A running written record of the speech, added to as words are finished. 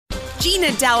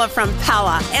Gina Della from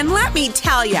Pella, and let me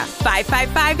tell you,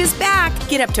 555 is back.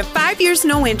 Get up to 5 years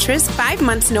no interest, 5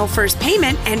 months no first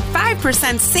payment, and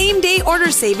 5% same-day order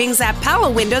savings at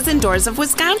Pella Windows and Doors of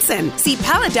Wisconsin. See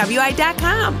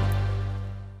PellaWI.com.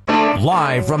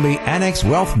 Live from the Annex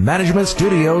Wealth Management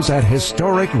Studios at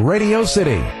historic Radio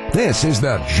City, this is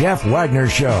the Jeff Wagner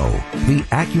Show. The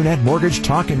AccuNet Mortgage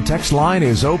Talk and Text line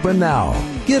is open now.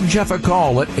 Give Jeff a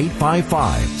call at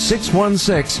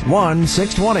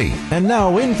 855-616-1620. And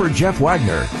now in for Jeff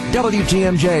Wagner,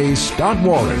 WTMJ's Scott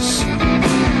Warras.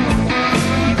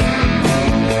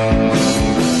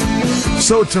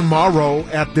 So tomorrow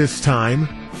at this time,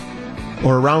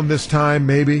 or around this time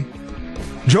maybe,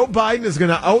 Joe Biden is going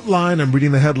to outline, I'm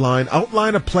reading the headline,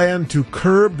 outline a plan to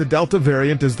curb the Delta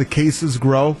variant as the cases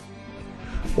grow.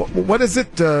 What is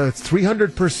it?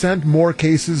 300% more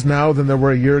cases now than there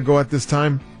were a year ago at this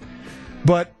time.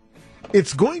 But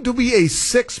it's going to be a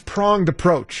 6-pronged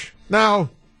approach. Now,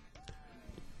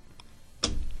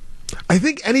 I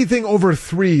think anything over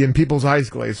 3 in people's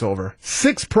eyes glaze over.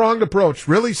 6-pronged approach.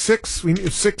 Really? 6? We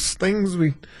need 6 things?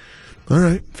 All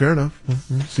right, fair enough.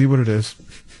 We'll see what it is.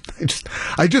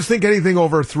 I just think anything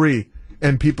over 3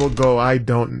 and people go, I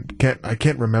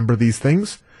can't remember these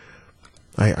things.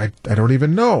 I don't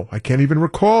even know. I can't even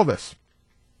recall this.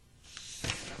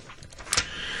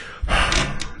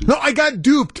 No, I got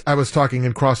duped. I was talking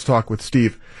in crosstalk with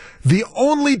Steve. The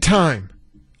only time,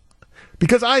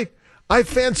 because I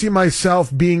fancy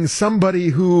myself being somebody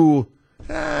who,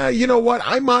 you know what,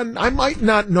 I might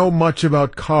not know much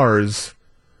about cars.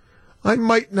 I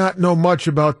might not know much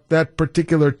about that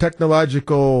particular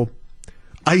technological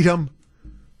item,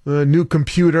 new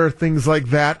computer, things like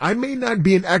that. I may not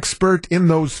be an expert in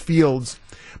those fields,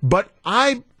 but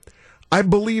I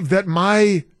believe that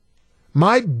my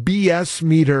BS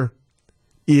meter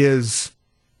is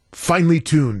finely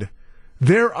tuned.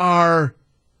 There are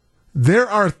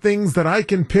things that I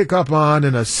can pick up on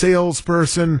in a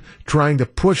salesperson trying to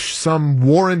push some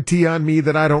warranty on me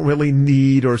that I don't really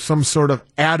need, or some sort of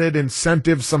added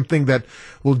incentive, something that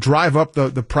will drive up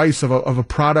the price of a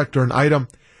product or an item.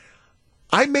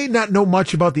 I may not know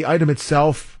much about the item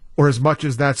itself or as much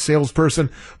as that salesperson,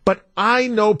 but I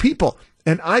know people,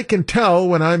 and I can tell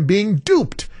when I'm being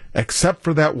duped, except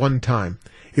for that one time.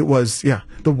 It was,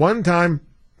 the one time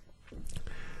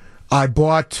I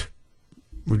bought,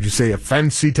 would you say, a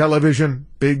fancy television,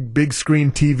 big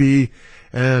screen TV,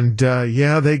 and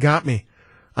they got me.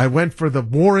 I went for the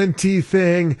warranty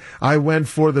thing. I went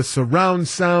for the surround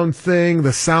sound thing,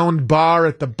 the sound bar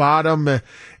at the bottom.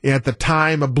 At the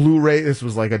time, a Blu-ray, this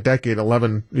was like a decade,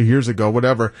 11 years ago,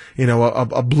 whatever,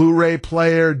 a Blu-ray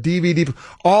player, DVD,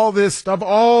 all this stuff,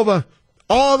 all the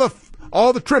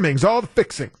trimmings, all the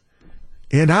fixings.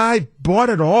 And I bought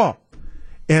it all.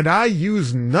 And I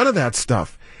used none of that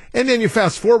stuff. And then you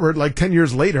fast forward like 10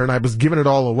 years later, and I was giving it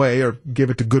all away or give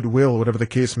it to Goodwill, whatever the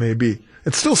case may be.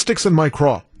 It still sticks in my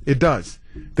craw. It does.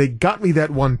 They got me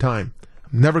that one time.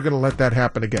 I'm never going to let that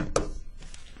happen again.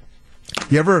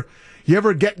 You ever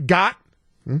get got?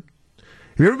 Have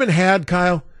you ever been had,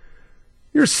 Kyle?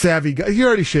 You're a savvy guy. You're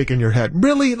already shaking your head.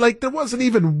 Really? Like, there wasn't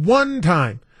even one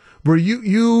time where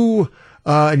you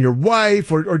and your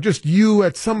wife or just you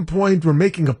at some point were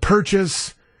making a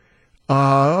purchase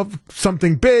of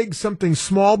something big, something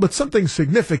small, but something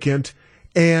significant,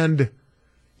 and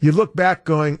you look back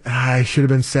going, I should have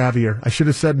been savvier. I should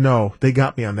have said no. They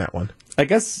got me on that one. I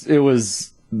guess it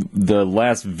was the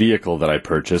last vehicle that I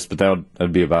purchased, but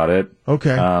that'd be about it.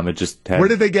 Okay. It just had... Where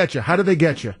did they get you? How did they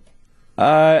get you?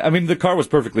 The car was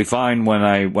perfectly fine when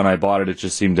I bought it. It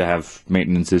just seemed to have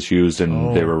maintenance issues,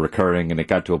 and they were recurring, and it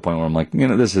got to a point where I'm like,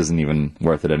 this isn't even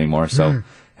worth it anymore, so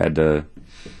had to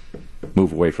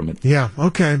move away from it. Yeah,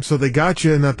 okay. So they got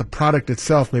you, and that the product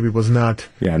itself maybe was not...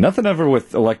 Yeah, nothing ever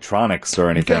with electronics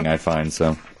or anything, I find,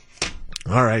 so...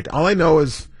 All right. All I know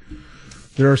is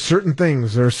there are certain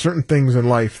things in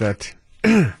life that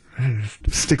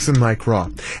sticks in my craw.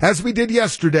 As we did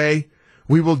yesterday,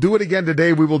 we will do it again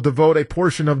today. We will devote a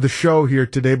portion of the show here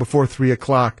today before 3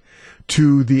 o'clock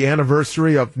to the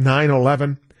anniversary of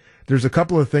 9/11. There's a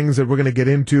couple of things that we're going to get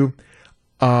into.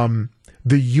 The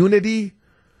unity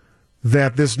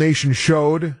that this nation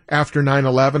showed after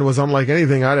 9/11 was unlike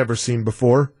anything I'd ever seen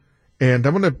before. And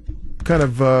I'm going to kind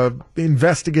of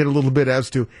investigate a little bit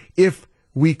as to if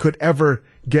we could ever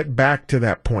get back to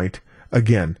that point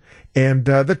again. And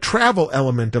the travel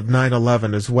element of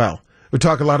 9/11 as well. We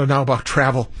talk a lot now about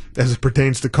travel as it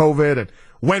pertains to COVID, and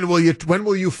when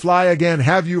will you fly again?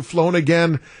 Have you flown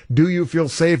again? Do you feel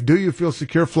safe? Do you feel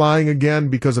secure flying again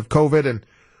because of COVID? And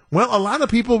well, a lot of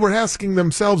people were asking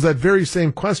themselves that very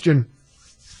same question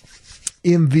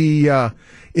in the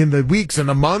in the weeks and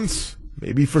the months,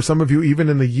 maybe for some of you even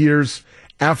in the years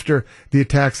after the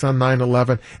attacks on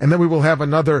 9/11. And then we will have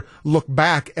another look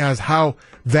back as how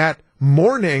that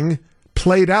morning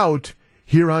played out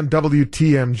here on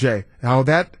WTMJ.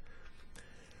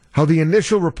 How the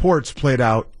initial reports played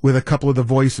out with a couple of the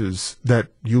voices that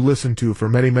you listened to for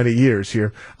many, many years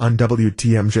here on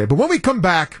WTMJ. But when we come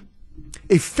back,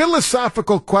 a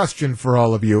philosophical question for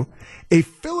all of you,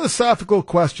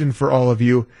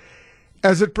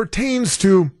 as it pertains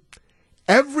to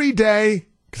everyday,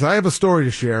 because I have a story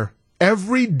to share,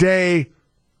 everyday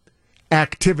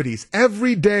activities,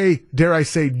 everyday, dare I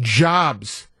say,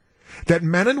 jobs that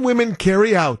men and women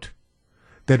carry out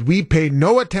that we pay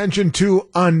no attention to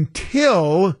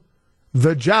until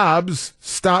the jobs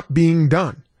stop being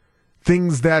done.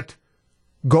 Things that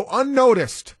go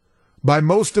unnoticed by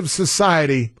most of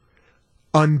society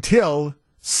until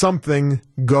something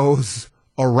goes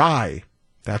awry.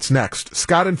 That's next.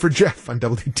 Scott in for Jeff on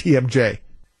WTMJ.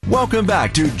 Welcome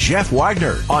back to Jeff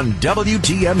Wagner on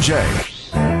WTMJ.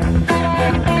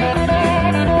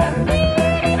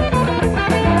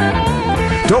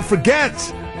 Don't forget,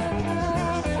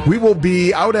 we will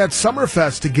be out at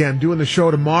Summerfest again, doing the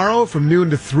show tomorrow from noon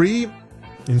to 3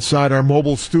 inside our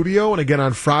mobile studio, and again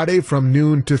on Friday from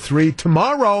noon to 3.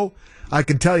 Tomorrow, I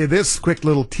can tell you this, quick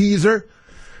little teaser.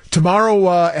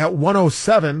 Tomorrow at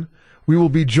 107, we will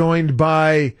be joined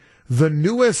by the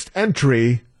newest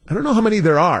entry. I don't know how many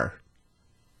there are,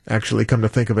 actually, come to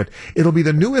think of it. It'll be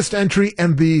the newest entry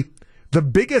and the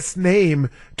biggest name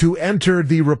to enter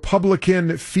the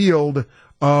Republican field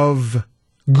of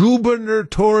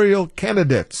gubernatorial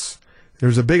candidates.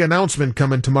 There's a big announcement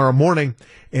coming tomorrow morning,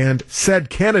 and said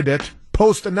candidate,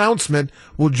 post-announcement,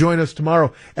 will join us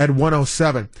tomorrow at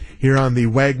 107 here on the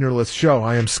Wagnerless Show.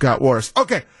 I am Scott Warras.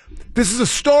 Okay, this is a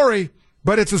story,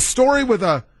 but it's a story with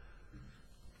a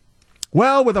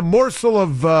morsel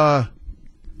of a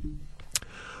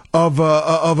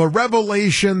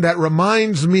revelation that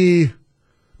reminds me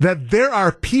that there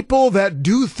are people that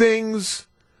do things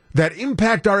that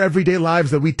impact our everyday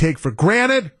lives that we take for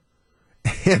granted,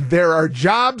 and there are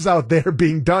jobs out there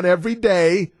being done every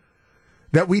day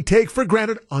that we take for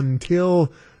granted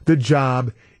until the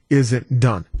job isn't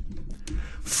done.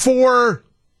 For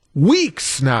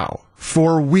weeks now,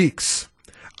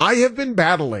 I have been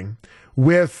battling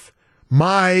with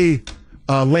my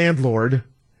landlord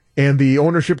and the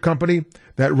ownership company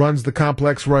that runs the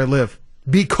complex where I live,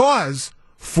 because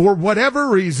for whatever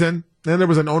reason, and there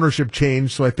was an ownership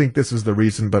change, so I think this is the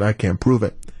reason, but I can't prove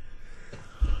it,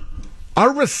 our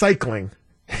recycling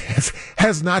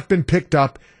has not been picked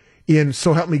up in,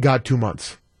 so help me God, 2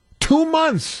 months. 2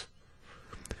 months!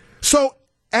 So,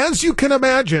 as you can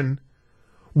imagine,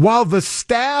 while the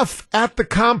staff at the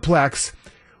complex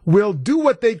will do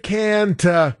what they can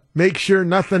to make sure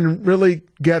nothing really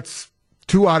gets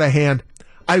too out of hand,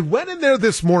 I went in there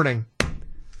this morning.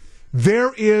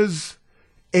 There is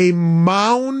a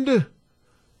mound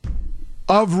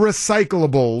of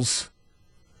recyclables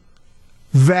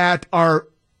that are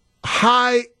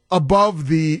high above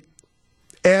the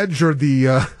edge or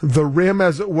the rim,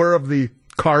 as it were, of the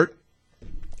cart,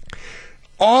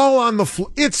 all on the floor.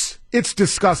 It's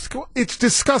disgusting. It's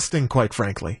disgusting, quite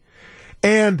frankly.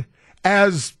 And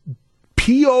as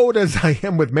PO'd as I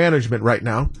am with management right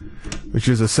now, which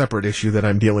is a separate issue that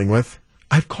I'm dealing with,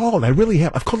 I've called. I really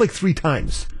have. I've called like 3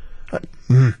 times.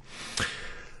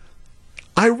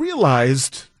 I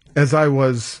realized as I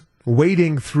was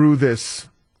wading through this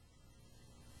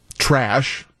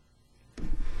trash,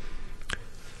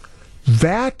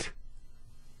 that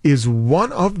is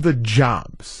one of the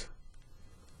jobs,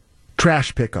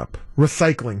 trash pickup,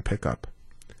 recycling pickup.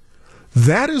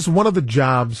 That is one of the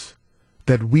jobs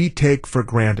that we take for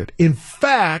granted. In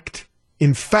fact,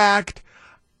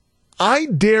 I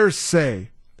dare say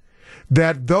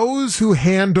that those who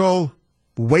handle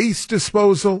waste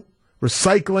disposal,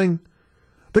 recycling,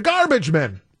 the garbage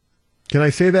men, can I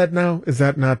say that now? Is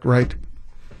that not right?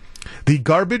 The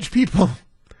garbage people,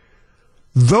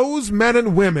 those men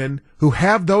and women who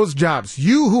have those jobs,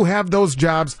 you who have those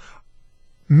jobs,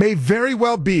 may very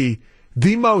well be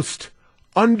the most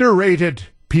underrated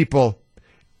people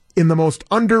in the most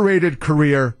underrated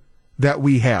career that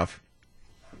we have.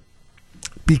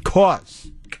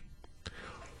 Because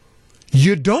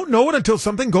you don't know it until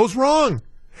something goes wrong.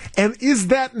 And is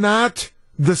that not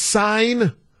the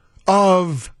sign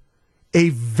of a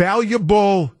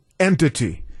valuable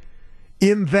entity,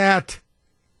 in that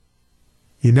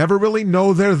you never really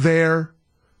know they're there?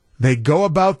 They go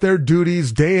about their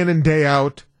duties day in and day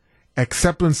out,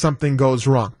 except when something goes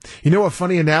wrong. You know a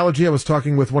funny analogy? I was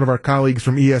talking with one of our colleagues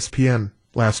from ESPN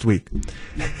last week.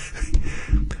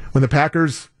 when the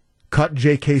Packers cut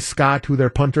J.K. Scott, who their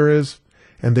punter is,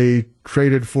 and they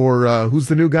traded for, who's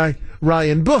the new guy?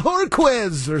 Ryan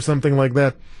Bojorquez or something like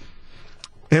that.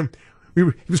 And he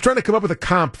was trying to come up with a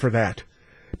comp for that.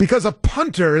 Because a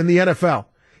punter in the NFL,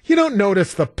 you don't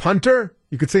notice the punter.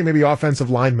 You could say maybe offensive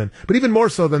lineman, but even more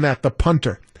so than that, the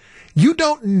punter. You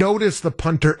don't notice the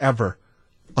punter ever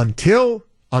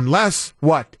unless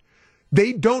what?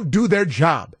 They don't do their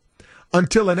job.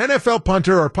 Until an NFL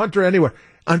punter or punter anywhere,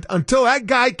 until that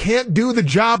guy can't do the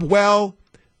job well,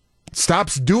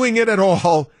 stops doing it at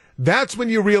all, that's when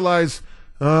you realize,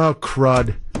 oh,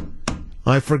 crud,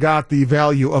 I forgot the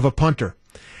value of a punter.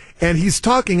 And he's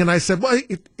talking, and I said, well,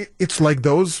 it's like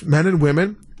those men and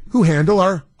women who handle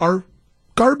our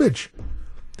garbage.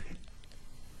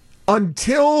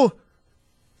 Until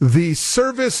the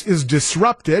service is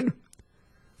disrupted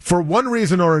for one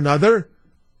reason or another,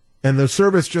 and the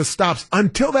service just stops,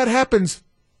 until that happens,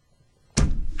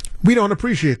 we don't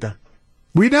appreciate that.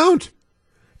 We don't.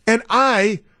 And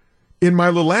in my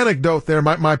little anecdote there,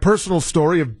 my personal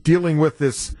story of dealing with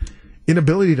this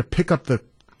inability to pick up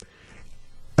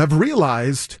I've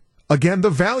realized, again, the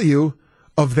value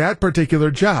of that particular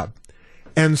job.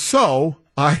 And so,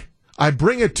 I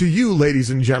bring it to you, ladies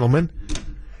and gentlemen.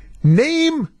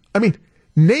 Name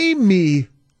me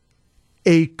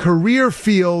a career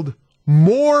field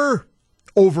more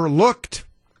overlooked,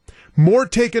 more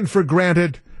taken for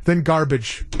granted than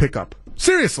garbage pickup.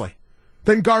 Seriously,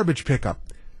 than garbage pickup.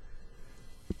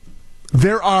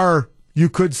 There are, you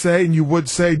could say, and you would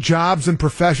say, jobs and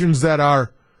professions that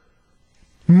are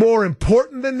more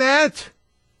important than that,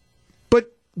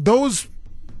 but those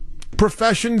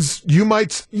professions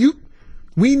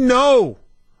we know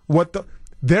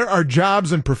there are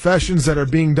jobs and professions that are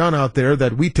being done out there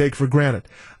that we take for granted.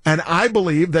 And I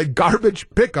believe that garbage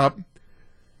pickup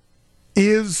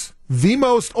is the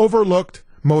most overlooked,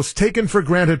 most taken for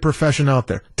granted profession out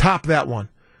there. Top that one.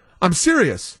 I'm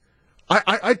serious.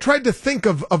 I tried to think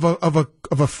of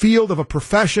a field, of a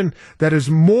profession that is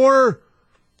more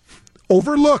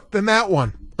overlooked than that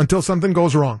one until something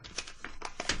goes wrong.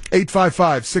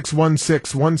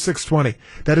 855-616-1620.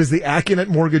 That is the Accunet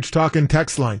Mortgage Talk and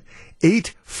Text line.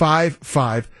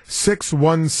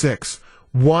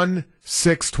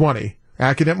 855-616-1620.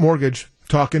 Accunet Mortgage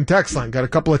Talk and Text line. Got a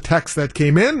couple of texts that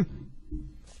came in.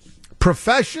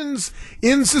 Professions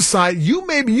in society. You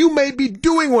may be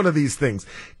doing one of these things.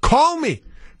 Call me.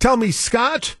 Tell me,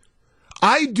 Scott,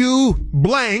 I do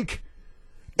blank,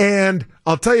 and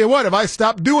I'll tell you what, if I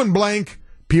stop doing blank,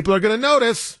 people are going to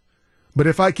notice. But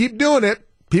if I keep doing it,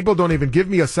 people don't even give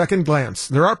me a second glance.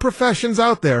 There are professions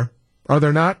out there, are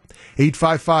there not?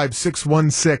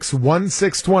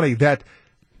 855-616-1620 that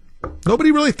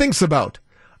nobody really thinks about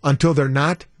until they're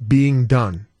not being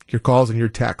done. Your calls and your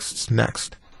texts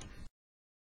next.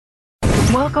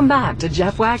 Welcome back to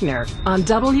Jeff Wagner on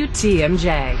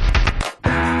WTMJ.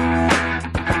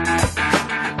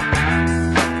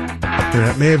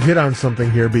 I may have hit on something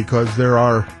here because there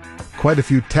are quite a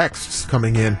few texts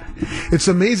coming in. It's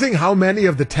amazing how many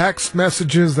of the text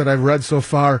messages that I've read so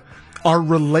far are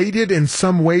related in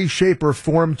some way, shape, or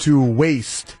form to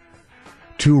waste,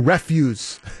 to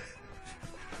refuse.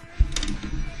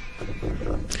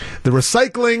 The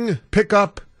recycling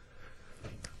pickup.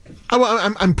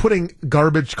 I'm putting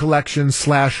garbage collection /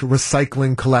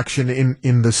 recycling collection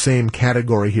in the same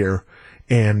category here.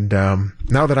 And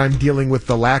now that I'm dealing with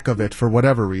the lack of it for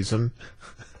whatever reason,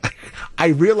 I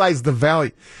realize the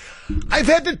value. I've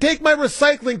had to take my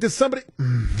recycling to somebody.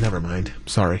 Never mind.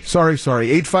 Sorry.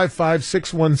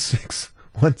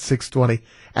 855-616-1620.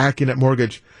 Accunet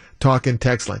Mortgage Talk and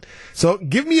Text line. So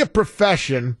give me a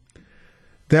profession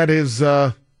that is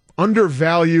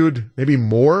undervalued, maybe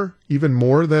even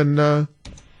more than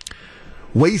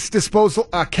waste disposal.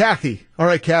 Kathy. All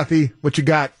right, Kathy, what you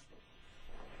got?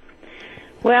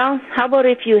 Well, how about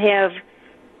if you have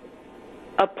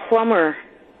a plumber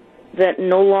that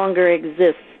no longer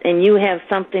exists and you have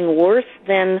something worse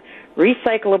than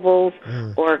recyclables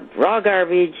or raw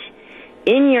garbage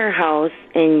in your house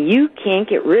and you can't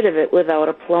get rid of it without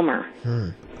a plumber?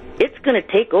 It's going to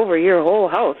take over your whole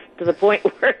house to the point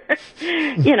where,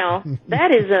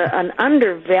 that is an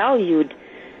undervalued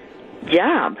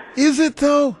job. Is it,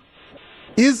 though?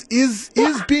 Is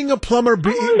being a plumber...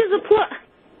 How long does a plumber...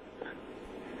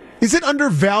 Is it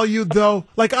undervalued, though?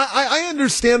 Like, I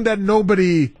understand that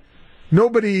nobody,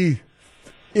 I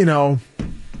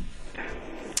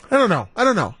don't know.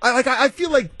 I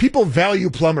feel like people value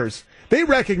plumbers. They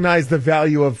recognize the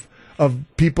value of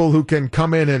people who can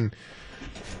come in and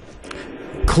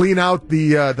clean out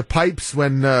the pipes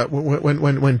when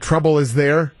trouble is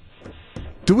there.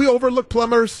 Do we overlook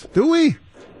plumbers? Do we?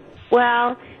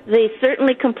 Well, they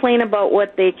certainly complain about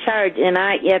what they charge, and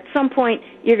at some point,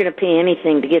 you're going to pay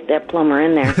anything to get that plumber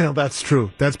in there. Well, that's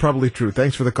true. That's probably true.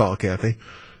 Thanks for the call, Kathy.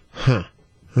 Huh.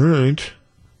 All right.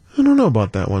 I don't know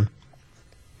about that one.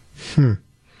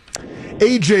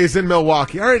 AJ's in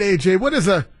Milwaukee. All right, AJ, what is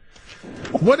an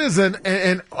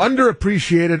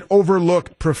underappreciated,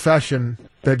 overlooked profession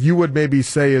that you would maybe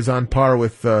say is on par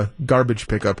with garbage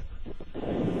pickup?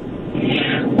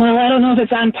 Well, I don't know if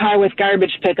it's on par with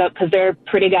garbage pickup because they're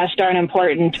pretty gosh darn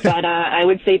important, but I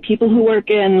would say people who work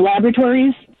in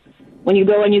laboratories, when you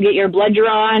go and you get your blood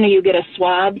drawn or you get a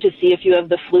swab to see if you have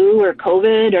the flu or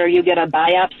COVID or you get a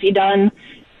biopsy done,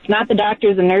 it's not the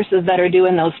doctors and nurses that are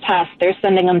doing those tests. They're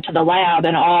sending them to the lab,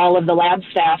 and all of the lab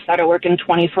staff that are working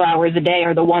 24 hours a day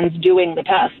are the ones doing the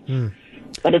test.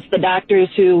 But it's the doctors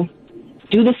who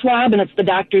do the swab, and it's the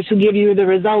doctors who give you the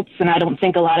results, and I don't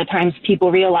think a lot of times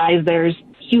people realize there's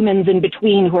humans in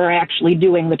between who are actually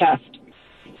doing the test.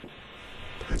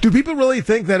 Do people really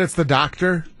think that it's the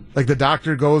doctor? Like the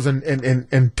doctor goes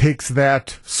and takes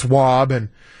that swab and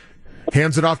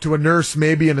hands it off to a nurse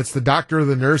maybe, and it's the doctor or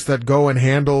the nurse that go and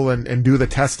handle and do the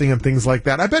testing and things like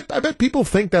that. I bet people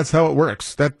think that's how it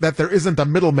works, that there isn't a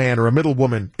middleman or a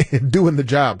middlewoman doing the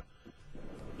job.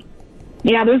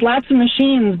 Yeah, there's lots of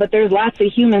machines, but there's lots of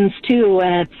humans too,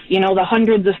 and it's, the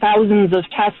hundreds of thousands of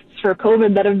tests for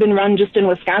COVID that have been run just in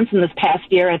Wisconsin this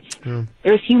past year.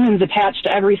 There's humans attached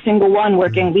to every single one,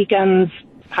 working weekends,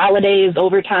 holidays,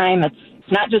 overtime.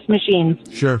 It's not just machines.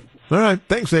 Sure. All right.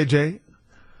 Thanks, AJ.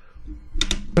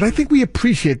 But I think we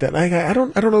appreciate that. I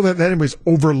don't know that anybody's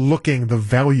overlooking the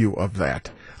value of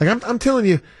that. Like I'm telling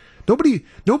you, nobody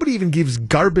even gives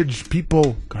garbage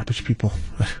people.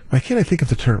 Why can't I think of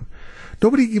the term?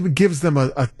 Nobody even gives them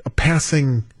a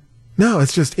passing. No,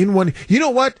 it's just in one. You know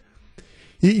what?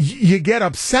 You get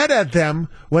upset at them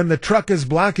when the truck is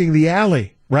blocking the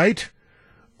alley, right?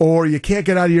 Or you can't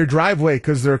get out of your driveway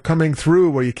because they're coming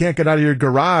through, or you can't get out of your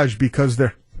garage because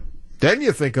they're. Then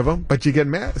you think of them, but you get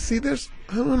mad. See,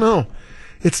 I don't know.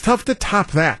 It's tough to top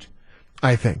that,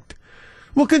 I think.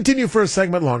 We'll continue for a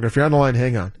segment longer. If you're on the line,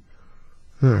 hang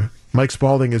on. Mike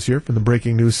Spalding is here from the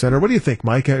Breaking News Center. What do you think,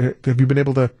 Mike? Have you been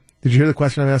able to... Did you hear the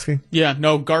question I'm asking? Yeah,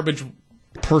 no, garbage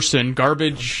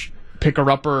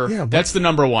picker-upper, that's the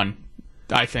number one,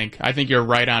 I think. I think you're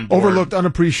right on board. Overlooked,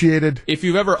 unappreciated. If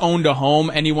you've ever owned a home,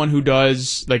 anyone who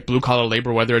does like blue-collar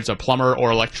labor, whether it's a plumber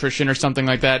or electrician or something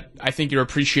like that, I think your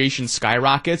appreciation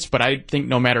skyrockets. But I think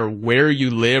no matter where you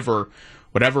live or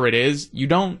whatever it is, you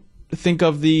don't think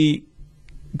of the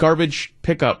garbage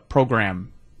pickup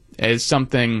program as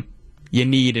something you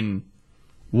need and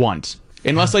want.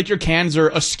 Unless like your cans are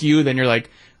askew, then you're like,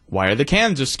 why are the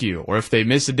cans askew? Or if they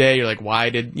miss a day, you're like,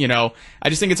 why did, I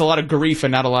just think it's a lot of grief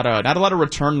and not a lot of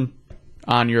return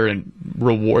on your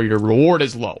reward. Your reward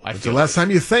is low. When's the last time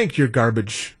you thanked your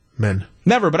garbage men?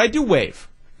 Never, but I do wave.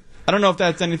 I don't know if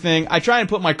that's anything. I try and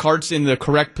put my carts in the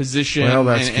correct position. Well,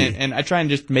 that's key. And I try and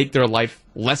just make their life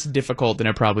less difficult than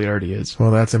it probably already is.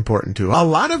 Well, that's important too. A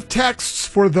lot of texts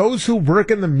for those who work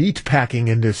in the meat packing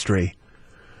industry,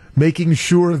 making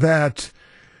sure that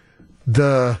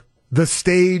the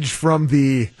stage from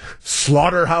the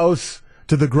slaughterhouse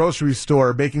to the grocery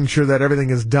store, making sure that everything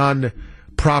is done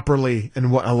properly.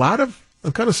 And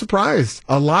I'm kind of surprised,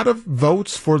 a lot of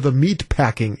votes for the meat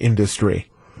packing industry.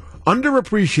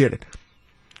 Underappreciated.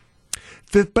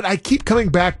 But I keep coming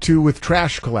back to, with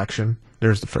trash collection,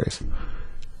 there's the phrase,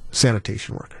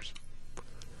 sanitation workers.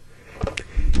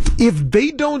 If they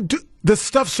don't do, the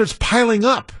stuff starts piling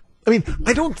up. I mean,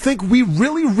 I don't think we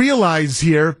really realize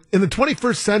here in the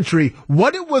 21st century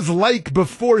what it was like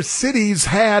before cities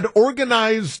had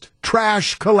organized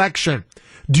trash collection.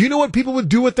 Do you know what people would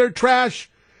do with their trash?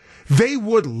 They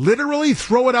would literally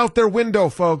throw it out their window,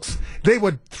 folks. They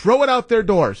would throw it out their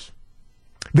doors.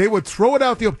 They would throw it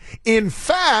out the... In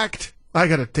fact, I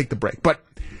got to take the break, but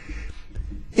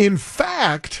in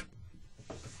fact,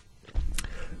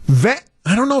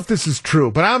 I don't know if this is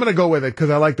true, but I'm going to go with it because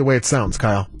I like the way it sounds,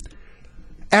 Kyle.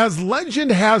 As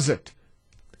legend has it,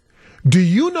 do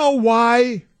you know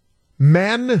why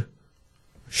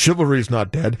chivalry's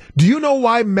not dead, do you know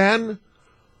why men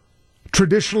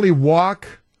traditionally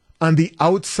walk on the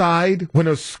outside when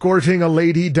escorting a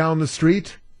lady down the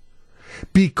street?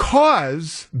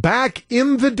 Because back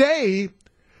in the day,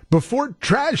 before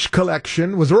trash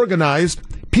collection was organized,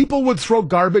 people would throw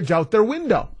garbage out their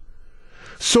window.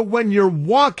 So when you're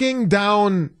walking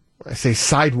down, I say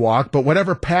sidewalk, but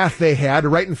whatever path they had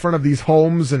right in front of these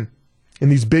homes and in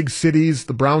these big cities,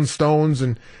 the brownstones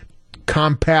and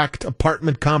compact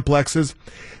apartment complexes,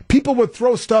 people would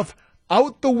throw stuff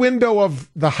out the window of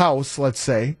the house, let's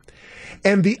say,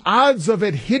 and the odds of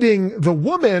it hitting the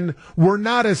woman were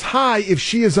not as high if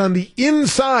she is on the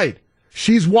inside.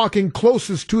 She's walking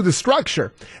closest to the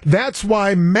structure. That's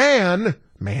why men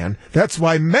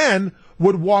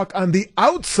would walk on the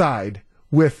outside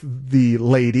with the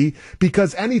lady,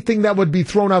 because anything that would be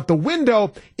thrown out the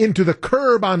window into the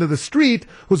curb onto the street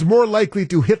was more likely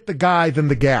to hit the guy than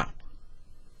the gal.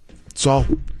 So,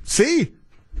 see?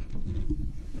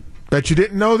 Bet you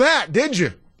didn't know that, did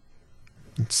you?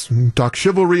 Let's talk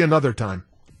chivalry another time.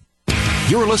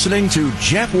 You're listening to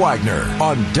Jeff Wagner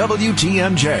on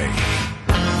WTMJ.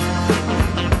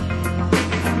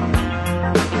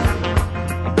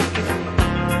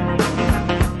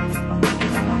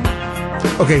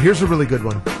 Okay, here's a really good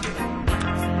one.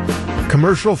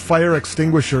 Commercial fire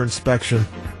extinguisher inspection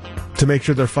to make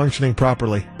sure they're functioning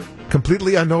properly.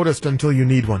 Completely unnoticed until you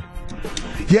need one.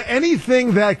 Yeah,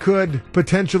 anything that could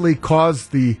potentially cause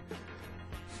you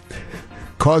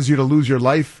to lose your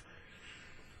life,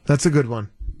 that's a good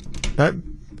one. That,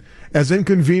 as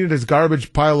inconvenient as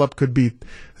garbage pileup could be,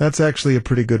 that's actually a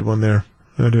pretty good one there.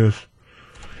 That is.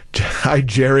 Hi,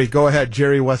 Jerry. Go ahead,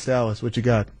 Jerry West Allis. What you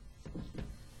got?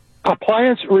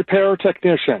 Appliance repair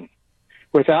technician.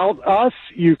 Without us,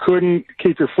 you couldn't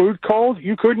keep your food cold,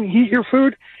 you couldn't heat your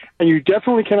food, and you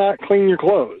definitely cannot clean your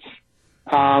clothes.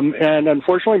 And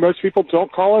unfortunately, most people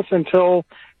don't call us until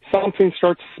something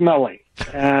starts smelling.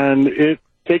 And it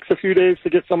takes a few days to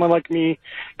get someone like me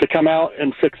to come out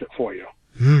and fix it for you.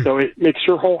 So it makes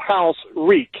your whole house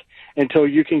reek until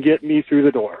you can get me through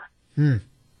the door.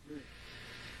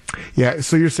 Yeah,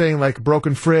 so you're saying like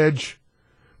broken fridge,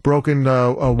 broken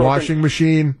washing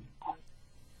machine?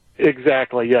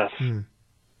 Exactly, yes.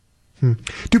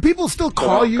 Do people still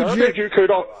call you, Jerry?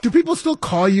 Do people still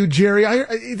call you, Jerry? I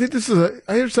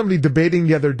heard somebody debating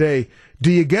the other day.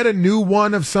 Do you get a new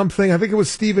one of something? I think it was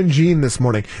Steve and Jean this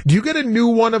morning. Do you get a new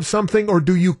one of something, or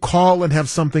do you call and have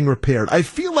something repaired? I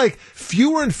feel like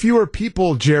fewer and fewer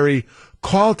people, Jerry,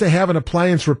 call to have an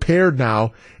appliance repaired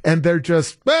now, and they're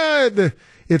just,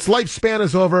 its lifespan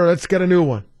is over, let's get a new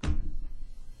one.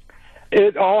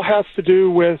 It all has to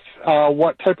do with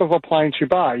what type of appliance you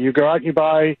buy. You go out and you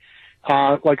buy,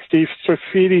 like Steve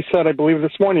Safidi said, I believe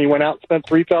this morning, he went out and spent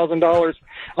 $3,000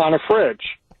 on a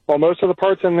fridge. Well, most of the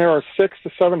parts in there are $600 to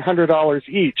 $700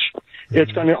 each.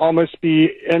 It's going to almost be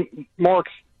more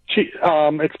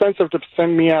expensive to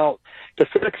send me out to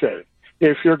fix it.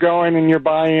 If you're going and you're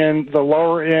buying the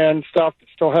lower end stuff that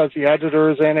still has the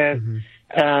editors in it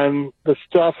and the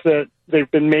stuff that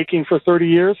they've been making for 30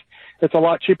 years, it's a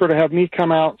lot cheaper to have me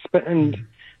come out and spend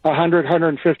 $100,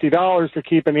 $150 to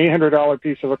keep an $800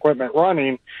 piece of equipment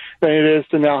running than it is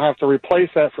to now have to replace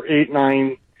that for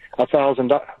 $8,000,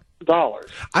 $9,000.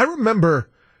 I remember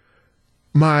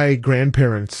my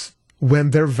grandparents, when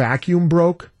their vacuum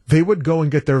broke, they would go and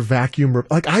get their vacuum.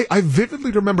 Like I vividly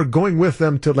remember going with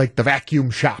them to like the vacuum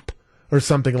shop or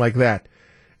something like that.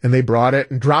 And they brought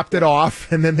it and dropped it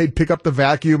off, and then they'd pick up the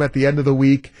vacuum at the end of the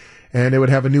week, and it would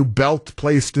have a new belt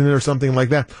placed in it or something like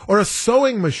that. Or a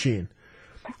sewing machine.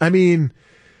 I mean,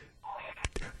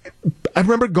 I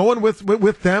remember going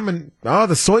with them, and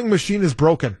the sewing machine is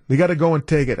broken. We got to go and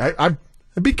take it. I'd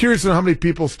be curious to know how many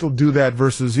people still do that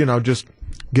versus, just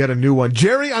get a new one.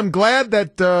 Jerry, I'm glad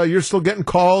that you're still getting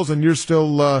calls and you're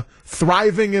still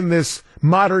thriving in this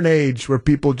modern age where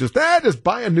people just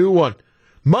buy a new one.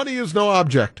 Money is no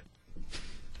object.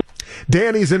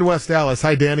 Danny's in West Allis.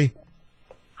 Hi, Danny.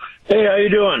 Hey, how you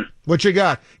doing? What you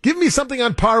got? Give me something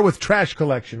on par with trash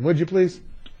collection, would you please?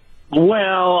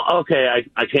 Well, okay,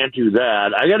 I can't do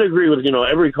that. I got to agree with,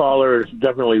 every caller is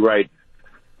definitely right.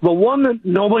 The one that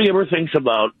nobody ever thinks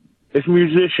about is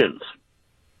musicians.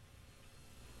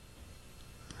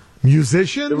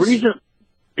 Musicians? The reason,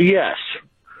 yes.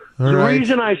 All right. The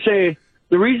reason I say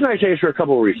is for a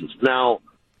couple of reasons. Now,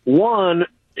 one,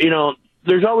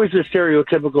 there's always this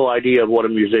stereotypical idea of what a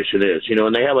musician is,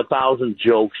 and they have 1,000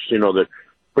 jokes, that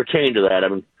pertain to that. I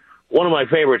mean, one of my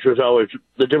favorites was always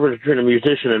the difference between a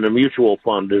musician and a mutual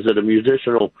fund is that a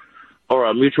mutual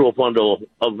fund will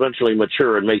eventually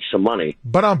mature and make some money.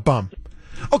 But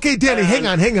okay, Danny, hang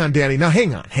on, Danny. Now,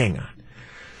 hang on.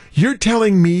 You're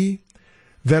telling me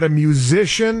that a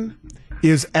musician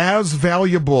is as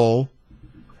valuable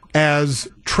as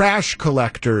trash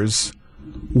collectors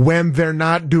when they're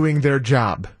not doing their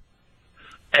job?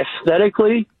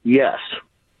 Aesthetically, yes.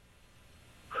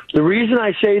 The reason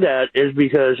I say that is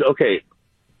because,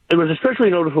 it was especially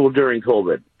noticeable during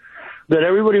COVID that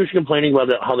everybody was complaining about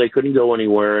how they couldn't go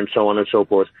anywhere and so on and so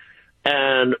forth.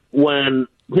 And when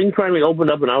things finally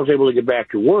opened up and I was able to get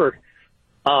back to work,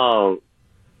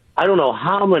 I I don't know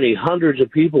how many hundreds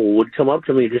of people would come up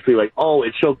to me and just be like, "Oh,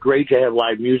 it's so great to have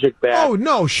live music back." Oh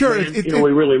no, sure. And,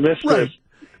 we really miss this.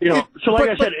 So like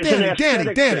I said, it's an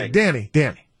aesthetic thing.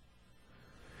 Danny.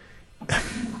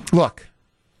 Look,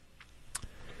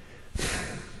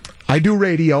 I do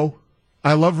radio.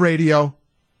 I love radio.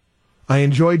 I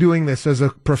enjoy doing this as a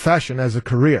profession, as a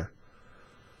career.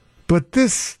 But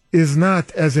this is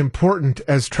not as important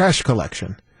as trash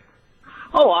collection.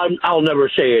 Oh, I'll never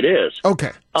say it is.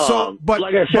 Okay. So, but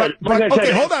like I said,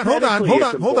 okay,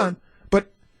 hold on.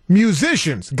 But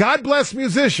musicians, God bless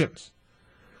musicians.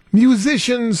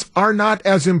 Musicians are not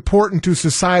as important to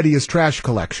society as trash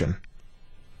collection.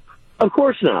 Of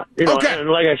course not. Okay. And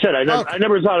like I said, I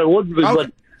never thought it would be,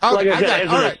 but like I said,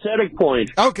 as an aesthetic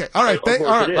point. Okay, all right.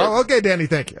 Okay, Danny,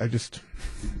 thank you.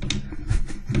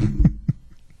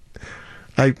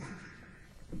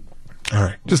 All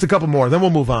right, just a couple more, then we'll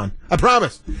move on. I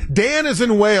promise. Dan is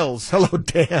in Wales. Hello,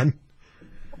 Dan.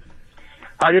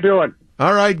 How you doing?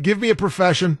 All right, give me a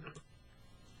profession.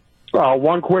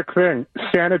 One quick thing.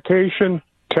 Sanitation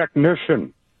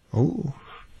technician. Oh.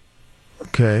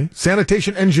 Okay.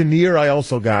 Sanitation engineer I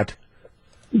also got.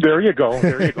 There you go.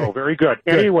 Very good.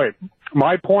 Anyway,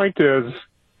 my point is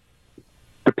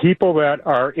the people that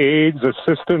are aides,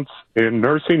 assistants in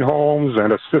nursing homes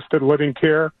and assisted living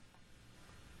care,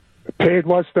 paid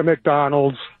less than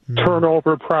McDonald's,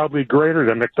 turnover probably greater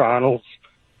than McDonald's,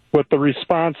 with the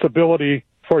responsibility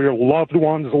for your loved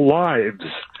ones' lives,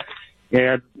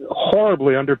 and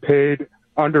horribly underpaid,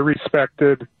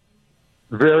 underrespected,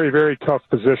 very, very tough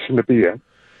position to be in.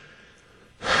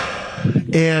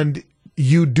 And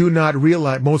you do not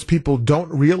realize, most people don't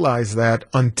realize that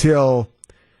until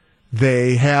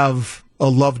they have a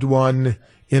loved one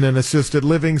in an assisted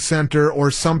living center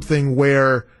or something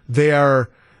where they are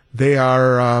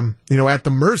at the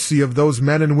mercy of those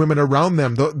men and women around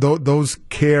them, those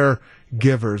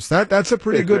caregivers. That's a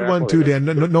pretty good one too, Dan.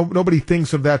 Nobody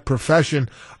thinks of that profession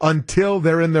until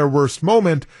they're in their worst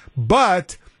moment.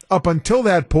 But up until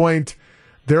that point,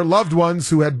 their loved ones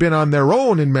who had been on their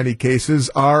own in many cases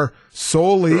are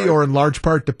solely or in large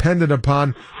part dependent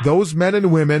upon those men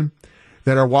and women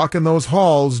that are walking those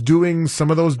halls doing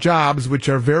some of those jobs which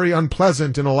are very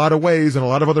unpleasant in a lot of ways and a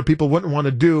lot of other people wouldn't want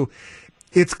to do.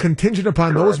 It's contingent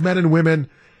upon those men and women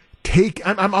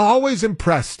I'm always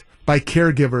impressed by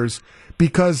caregivers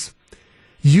because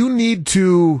you need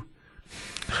to,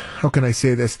 how can I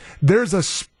say this? There is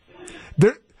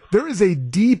a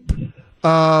deep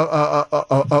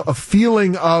a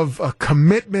feeling of a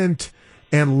commitment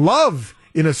and love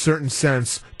in a certain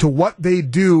sense to what they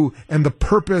do and the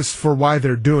purpose for why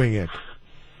they're doing it.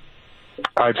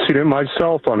 I've seen it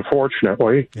myself,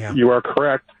 unfortunately. Yeah. You are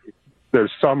correct.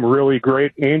 There's some really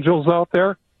great angels out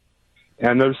there,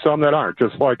 and there's some that aren't,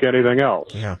 just like anything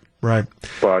else. Yeah, right.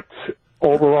 But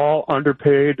overall,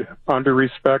 underpaid,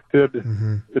 underrespected.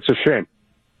 Mm-hmm. It's a shame.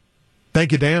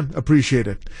 Thank you, Dan. Appreciate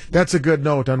it. That's a good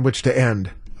note on which to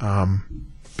end,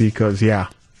 because, yeah,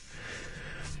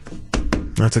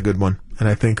 that's a good one. And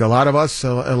I think a lot of us,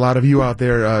 a lot of you out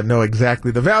there know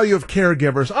exactly the value of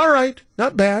caregivers. All right,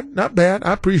 not bad.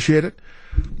 I appreciate it.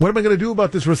 What am I going to do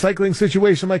about this recycling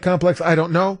situation in my complex? I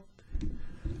don't know.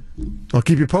 I'll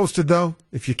keep you posted, though,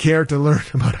 if you care to learn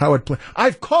about how it plays.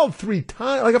 I've called 3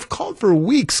 times. I've called for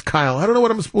weeks, Kyle. I don't know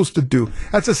what I'm supposed to do.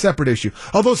 That's a separate issue.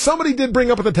 Although somebody did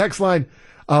bring up at the text line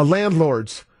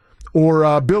landlords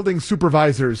or building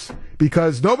supervisors,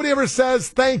 because nobody ever says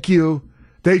thank you.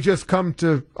 They just come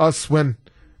to us when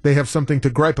they have something to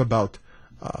gripe about.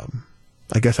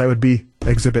 I guess I would be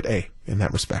Exhibit A in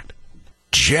that respect.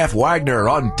 Jeff Wagner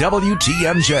on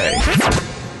WTMJ.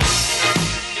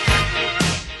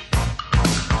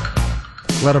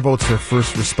 A lot of votes for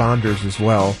first responders as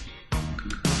well.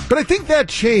 But I think that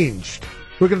changed.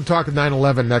 We're going to talk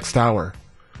 9/11 next hour.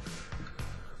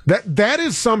 That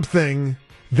is something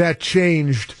that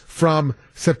changed from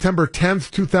September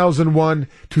 10th, 2001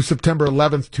 to September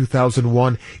 11th,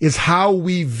 2001 is how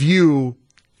we view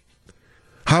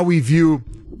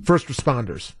first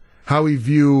responders, how we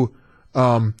view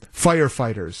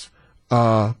firefighters,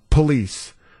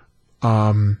 police,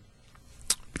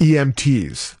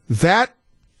 EMTs.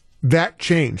 That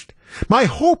changed. My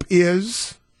hope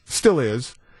still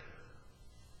is,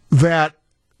 that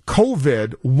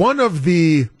COVID, one of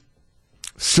the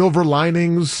silver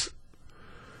linings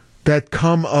that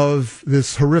come of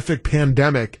this horrific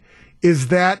pandemic, is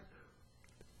that,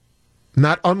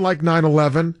 not unlike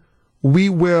 9/11, we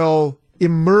will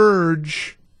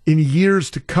emerge in years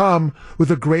to come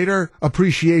with a greater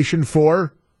appreciation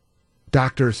for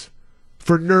doctors,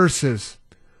 for nurses,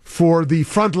 for the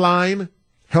frontline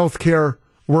healthcare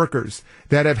workers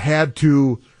that have had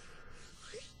to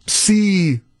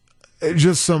see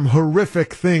just some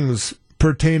horrific things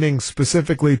pertaining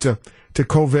specifically to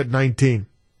COVID-19.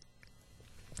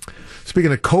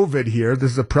 Speaking of COVID here,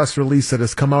 this is a press release that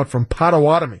has come out from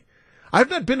Potawatomi. I've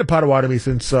not been to Potawatomi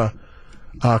since a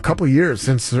couple of years,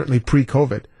 since certainly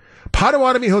pre-COVID.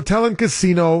 Potawatomi Hotel and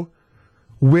Casino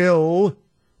will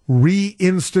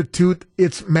reinstitute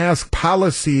its mask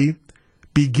policy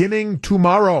beginning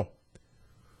tomorrow.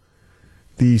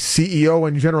 The CEO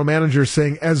and general manager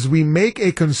saying, as we make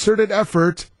a concerted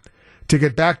effort to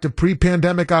get back to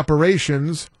pre-pandemic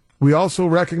operations, we also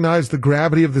recognize the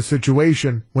gravity of the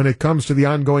situation when it comes to the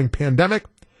ongoing pandemic.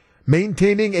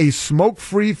 Maintaining a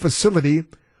smoke-free facility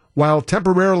while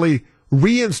temporarily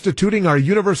reinstituting our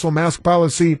universal mask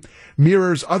policy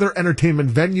mirrors other entertainment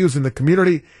venues in the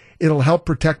community. It'll help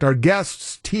protect our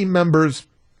guests, team members,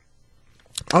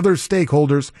 other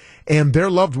stakeholders, and their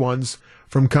loved ones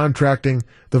from contracting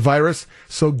the virus.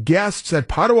 So guests at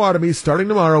Potawatomi starting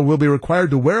tomorrow will be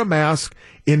required to wear a mask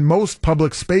in most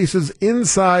public spaces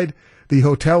inside the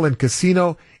hotel and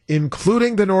casino,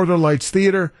 including the Northern Lights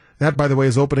Theater. That, by the way,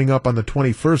 is opening up on the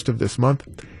 21st of this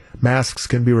month. Masks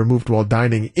can be removed while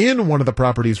dining in one of the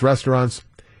property's restaurants.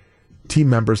 Team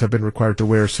members have been required to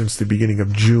wear since the beginning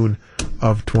of June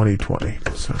of 2020.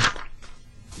 So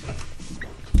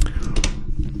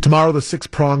tomorrow, the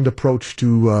six-pronged approach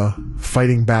to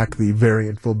fighting back the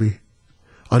variant will be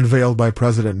unveiled by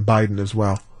President Biden as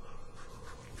well.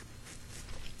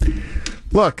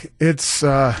 Look, it's,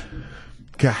 I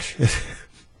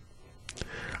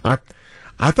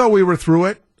thought we were through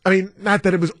it. I mean, not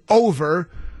that it was over,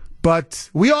 but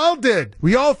we all did.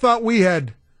 We all thought we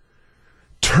had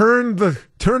turned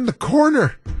the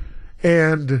corner.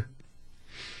 And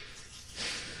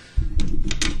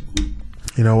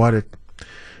you know what?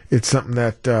 It's something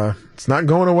that it's not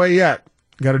going away yet.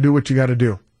 You got to do what you got to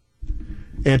do.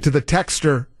 And to the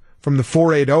texter from the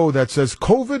 480 that says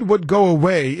COVID would go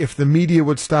away if the media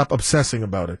would stop obsessing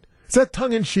about it. Is that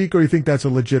tongue-in-cheek, or you think that's a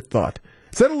legit thought?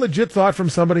 Is that a legit thought from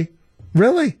somebody?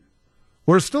 Really?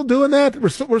 We're still doing that? We're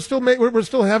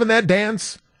still having that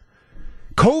dance?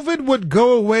 COVID would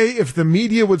go away if the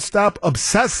media would stop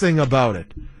obsessing about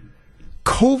it.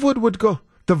 COVID would go.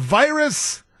 The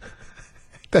virus.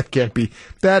 That can't be.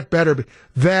 That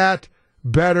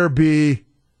better be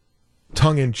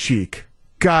tongue-in-cheek.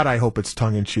 God, I hope it's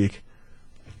tongue-in-cheek.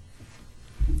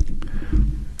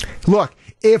 Look,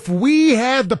 if we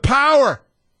had the power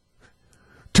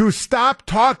to stop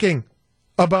talking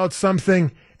about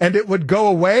something and it would go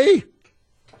away,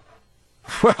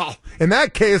 well, in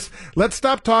that case, let's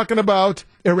stop talking about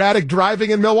erratic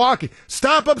driving in Milwaukee.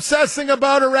 Stop obsessing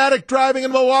about erratic driving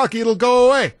in Milwaukee. It'll go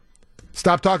away.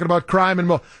 Stop talking about crime in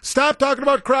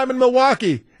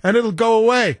Milwaukee, and it'll go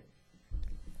away.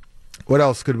 What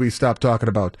else could we stop talking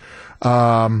about?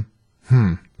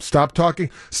 Stop talking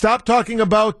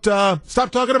about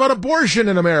abortion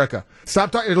in America.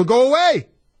 It'll go away.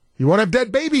 You won't have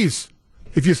dead babies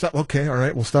if you stop. Okay, all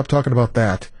right, we'll stop talking about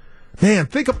that. Man,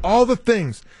 think of all the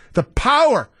things. The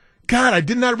power. God, I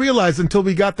did not realize until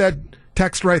we got that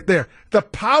text right there. The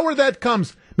power that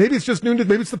comes. Maybe it's just noon.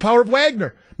 Maybe it's the power of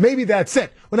Wagner. Maybe that's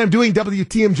it. When I'm doing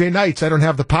WTMJ nights, I don't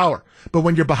have the power. But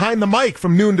when you're behind the mic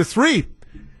from noon to 3,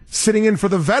 sitting in for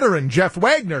the veteran, Jeff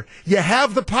Wagner, you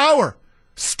have the power.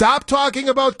 Stop talking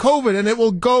about COVID and it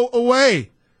will go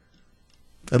away.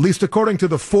 At least according to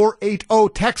the 480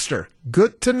 texter.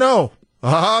 Good to know.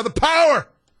 The power.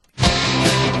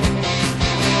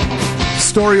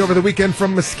 Story over the weekend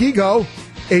from Muskego.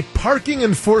 A parking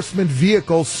enforcement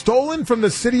vehicle stolen from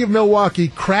the city of Milwaukee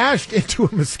crashed into a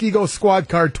Muskego squad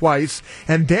car twice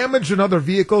and damaged another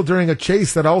vehicle during a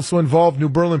chase that also involved New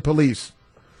Berlin police.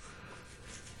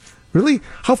 Really?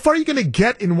 How far are you going to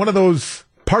get in one of those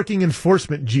parking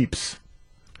enforcement jeeps?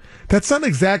 That's not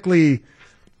exactly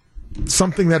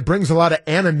something that brings a lot of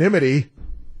anonymity.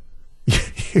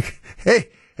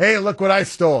 Hey, look what I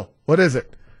stole. What is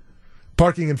it?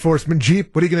 Parking enforcement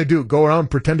jeep. What are you going to do? Go around and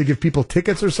pretend to give people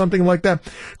tickets or something like that?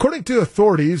 According to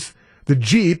authorities, the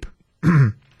jeep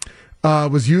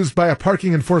was used by a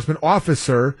parking enforcement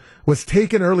officer, was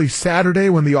taken early Saturday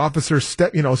when the officer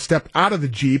stepped out of the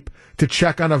jeep to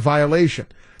check on a violation.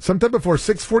 Sometime before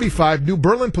 6:45, New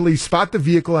Berlin police spot the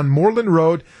vehicle on Moreland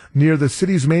Road near the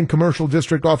city's main commercial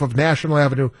district off of National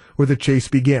Avenue where the chase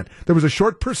began. There was a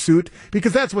short pursuit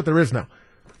because that's what there is now.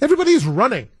 Everybody's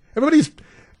running.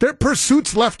 There are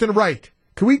pursuits left and right.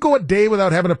 Can we go a day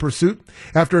without having a pursuit?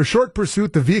 After a short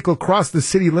pursuit, the vehicle crossed the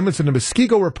city limits into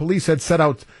Muskego, where police had set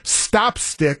out stop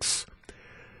sticks,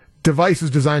 devices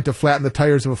designed to flatten the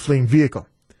tires of a fleeing vehicle.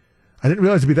 I didn't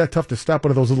realize it'd be that tough to stop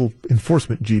one of those little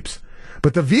enforcement jeeps.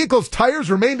 But the vehicle's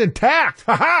tires remained intact.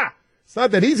 Ha-ha! It's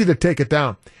not that easy to take it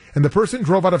down. And the person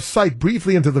drove out of sight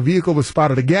briefly until the vehicle was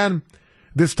spotted again,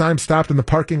 this time stopped in the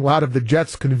parking lot of the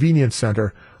Jets Convenience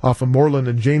Center off of Moreland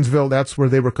and Janesville. That's where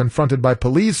they were confronted by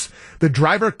police. The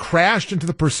driver crashed into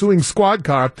the pursuing squad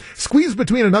car, squeezed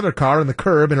between another car and the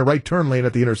curb in a right turn lane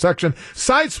at the intersection,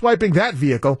 sideswiping that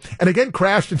vehicle, and again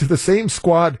crashed into the same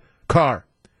squad car.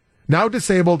 Now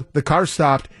disabled, the car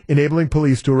stopped, enabling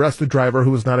police to arrest the driver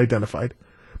who was not identified.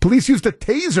 Police used a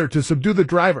taser to subdue the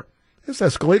driver. This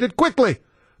escalated quickly.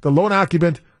 The lone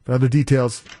occupant, and other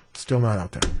details, still not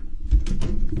out there.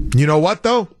 You know what,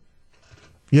 though?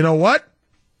 You know what?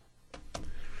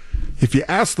 If you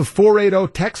ask the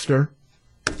 480 texter,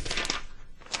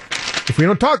 if we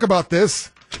don't talk about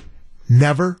this,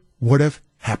 never would have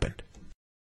happened.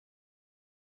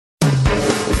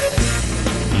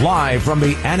 Live from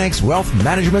the Annex Wealth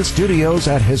Management Studios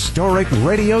at historic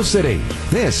Radio City,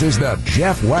 this is the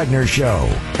Jeff Wagner Show.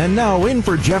 And now in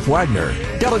for Jeff Wagner,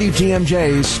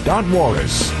 WTMJ's Scott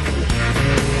Warras.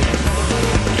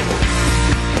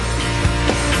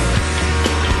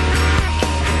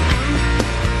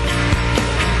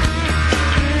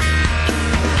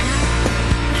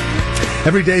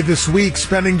 Every day this week,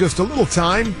 spending just a little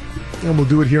time, and we'll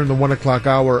do it here in the 1 o'clock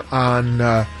hour,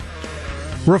 on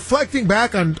reflecting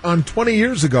back on 20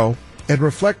 years ago and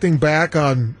reflecting back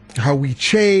on how we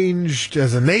changed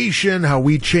as a nation, how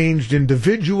we changed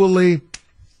individually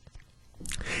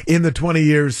in the 20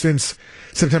 years since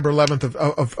September 11th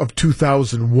of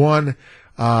 2001.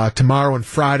 Tomorrow and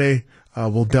Friday,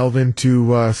 we'll delve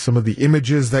into some of the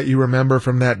images that you remember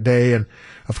from that day. And,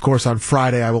 of course, on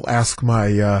Friday, I will ask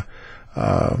my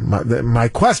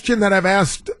question that I've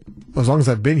asked as long as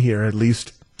I've been here, at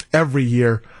least every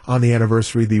year on the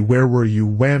anniversary, the "Where were you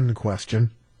when?"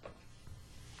 question.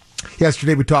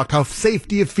 Yesterday we talked, how safe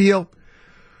do you feel?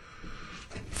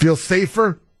 Feel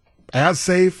safer? As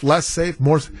safe? Less safe?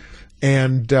 More?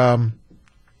 And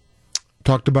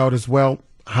talked about as well,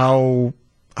 how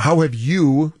have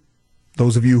you,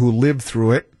 those of you who lived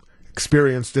through it,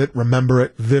 experienced it, remember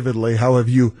it vividly, how have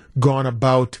you gone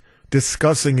about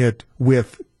discussing it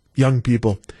with young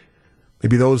people?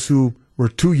 Maybe those who were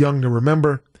too young to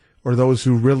remember, or those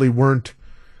who really weren't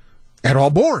at all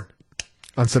born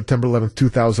on September 11th,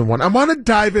 2001. I want to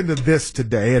dive into this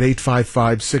today at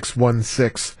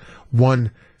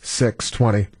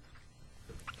 855-616-1620.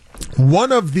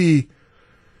 One of the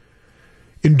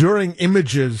enduring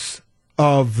images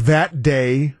of that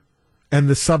day and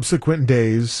the subsequent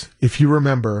days, if you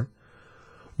remember,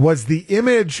 was the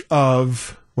image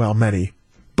of, well, many,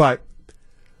 but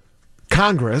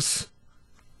Congress.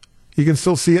 You can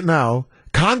still see it now.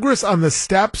 Congress on the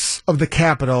steps of the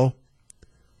Capitol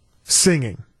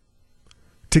singing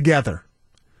together.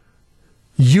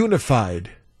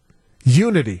 Unified.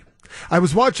 Unity. I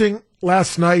was watching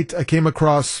last night, I came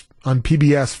across on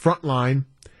PBS Frontline,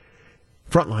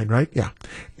 right? Yeah.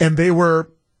 And they were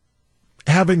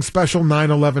having special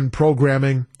 9/11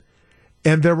 programming,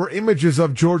 and there were images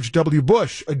of George W.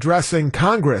 Bush addressing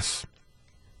Congress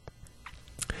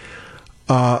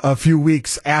a few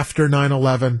weeks after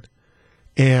 9/11,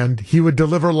 and he would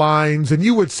deliver lines, and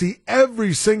you would see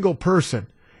every single person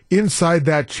inside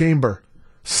that chamber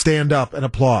stand up and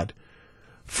applaud,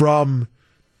 from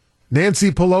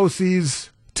Nancy Pelosi's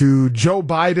to Joe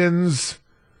Biden's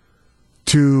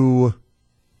to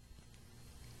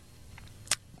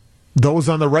those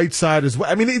on the right side as well.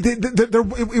 I mean,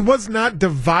 it was not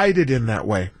divided in that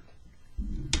way.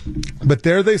 But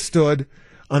there they stood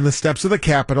on the steps of the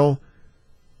Capitol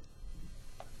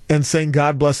and saying,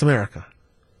 "God bless America."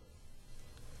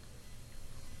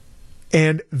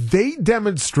 And they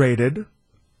demonstrated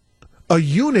a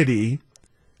unity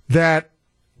that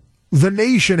the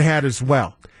nation had as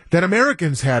well, that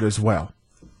Americans had as well.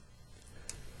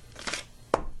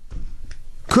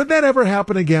 Could that ever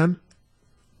happen again?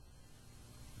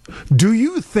 Do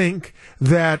you think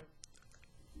that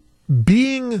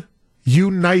being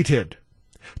united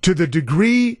to the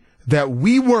degree that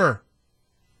we were,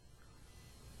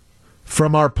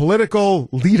 from our political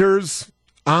leaders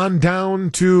on down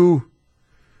to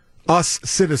us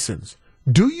citizens,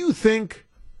 do you think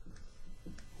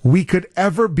we could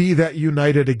ever be that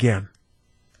united again?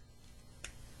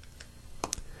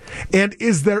 And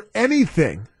is there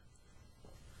anything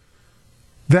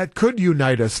that could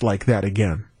unite us like that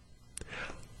again?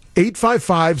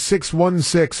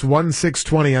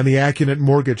 855-616-1620 on the Accunet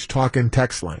Mortgage Talk and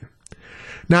Text line.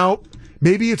 Now,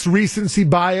 maybe it's recency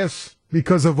bias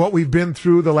because of what we've been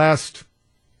through the last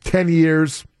 10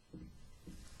 years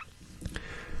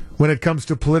when it comes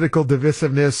to political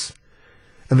divisiveness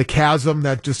and the chasm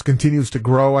that just continues to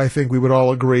grow, I think we would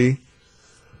all agree.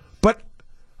 But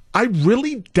I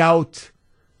really doubt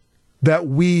that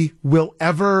we will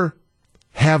ever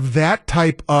have that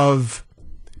type of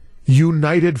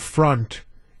united front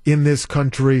in this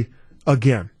country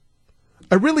again.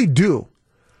 I really do.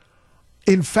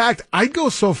 In fact, I'd go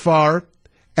so far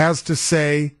as to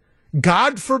say,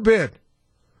 God forbid,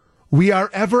 we are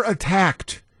ever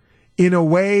attacked in a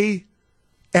way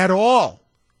at all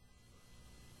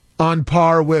on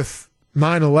par with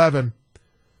 9/11.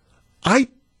 I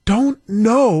don't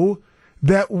know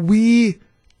that we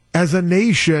as a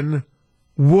nation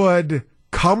would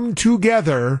come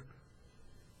together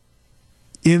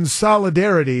in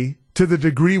solidarity to the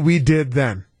degree we did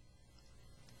then.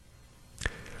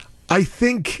 I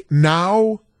think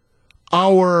now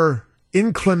our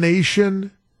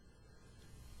inclination,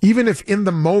 even if in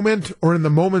the moment or in the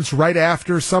moments right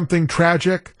after something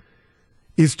tragic,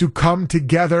 is to come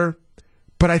together.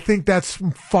 But I think that's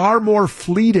far more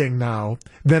fleeting now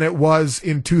than it was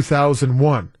in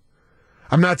 2001.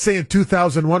 I'm not saying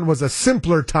 2001 was a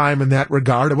simpler time in that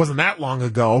regard. It wasn't that long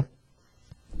ago.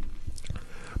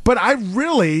 But I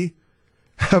really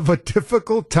have a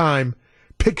difficult time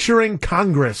picturing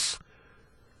Congress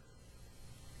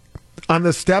on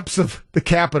the steps of the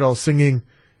Capitol singing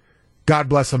God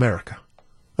Bless America.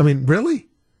 I mean, really?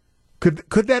 Could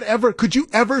you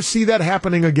ever see that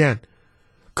happening again?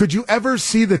 Could you ever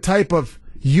see the type of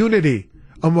unity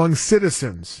among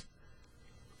citizens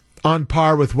on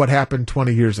par with what happened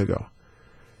 20 years ago?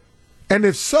 And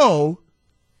if so,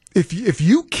 if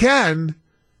you can,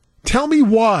 tell me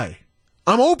why.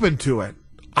 I'm open to it.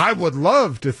 I would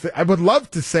love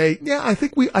to say, yeah, I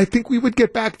think we would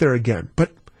get back there again.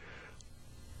 But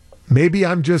maybe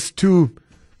I'm just too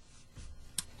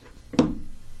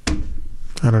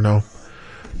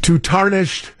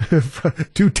tarnished,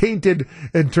 too tainted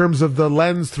in terms of the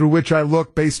lens through which I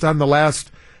look based on the last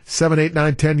 7, 8,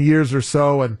 9, 10 years or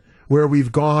so and where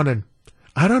we've gone. And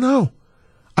I don't know.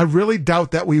 I really doubt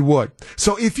that we would.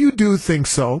 So if you do think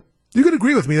so, you can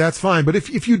agree with me, that's fine. But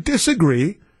if you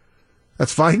disagree,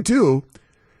 that's fine too.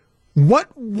 What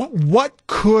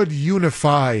could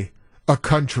unify a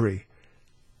country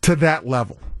to that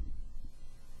level?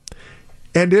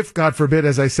 And if, God forbid,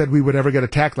 as I said, we would ever get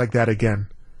attacked like that again,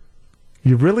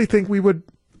 you really think we would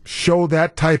show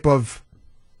that type of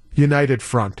united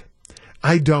front?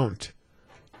 I don't.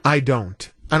 And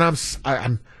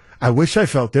I wish I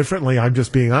felt differently. I'm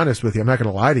just being honest with you. I'm not going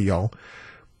to lie to y'all.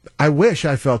 I wish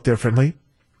I felt differently,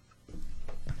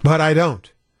 but I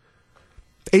don't.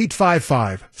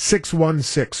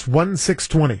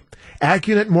 855-616-1620.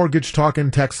 AccuNet Mortgage Talk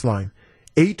and Text Line.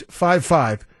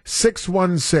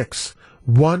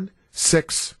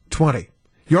 855-616-1620.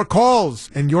 Your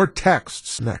calls and your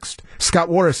texts next. Scott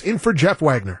Warras in for Jeff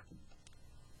Wagner.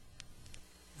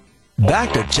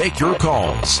 Back to take your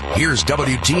calls. Here's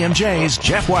WTMJ's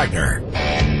Jeff Wagner.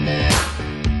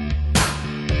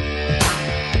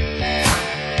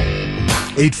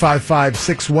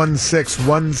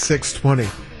 855-616-1620.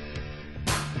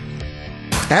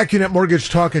 AccuNet Mortgage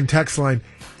Talk and Text Line.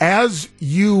 As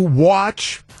you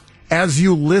watch, as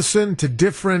you listen to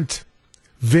different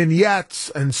vignettes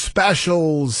and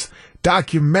specials,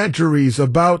 documentaries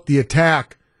about the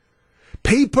attack,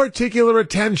 pay particular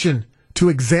attention to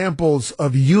examples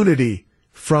of unity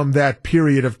from that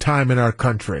period of time in our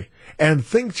country. And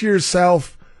think to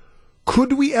yourself,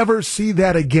 could we ever see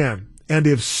that again? And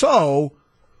if so,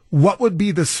 what would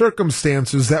be the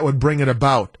circumstances that would bring it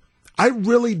about? I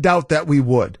really doubt that we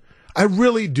would. I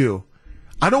really do.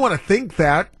 I don't want to think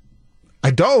that. I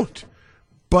don't.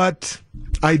 But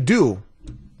I do.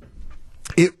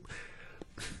 It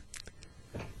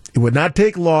would not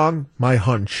take long, my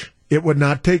hunch. It would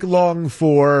not take long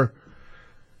for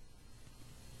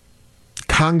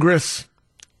Congress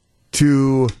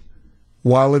to,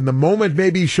 while in the moment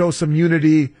maybe show some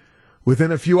unity,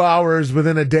 within a few hours,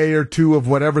 within a day or two of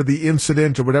whatever the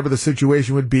incident or whatever the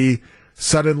situation would be,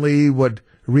 suddenly would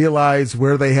realize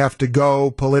where they have to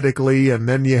go politically, and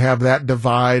then you have that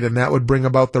divide, and that would bring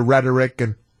about the rhetoric.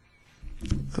 And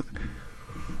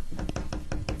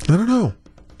I don't know.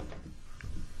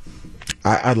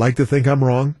 I'd like to think I'm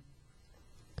wrong.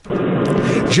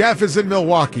 Jeff is in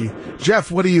Milwaukee.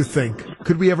 Jeff, what do you think?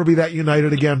 Could we ever be that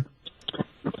united again?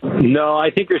 No,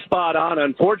 I think you're spot on.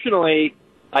 Unfortunately,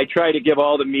 I try to give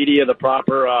all the media the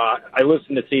proper, I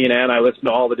listen to CNN, I listen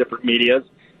to all the different medias,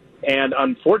 and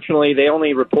unfortunately they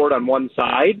only report on one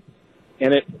side,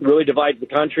 and it really divides the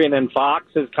country, and then Fox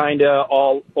is kind of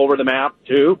all over the map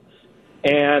too,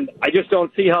 and I just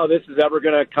don't see how this is ever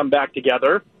going to come back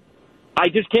together. I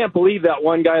just can't believe that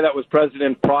one guy that was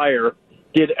president prior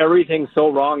did everything so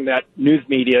wrong that news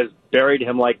media buried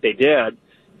him like they did,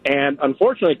 and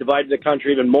unfortunately divided the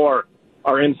country even more.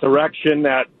 Our insurrection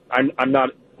that I'm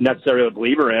not necessarily a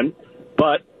believer in,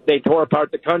 but they tore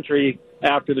apart the country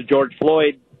after the George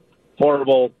Floyd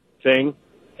horrible thing,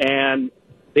 and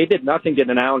they did nothing to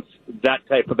denounce that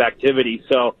type of activity.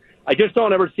 So I just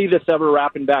don't ever see this ever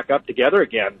wrapping back up together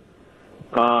again.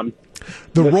 The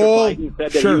Mr. role, Biden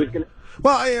said that sure. he was gonna,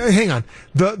 Well, hang on.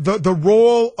 The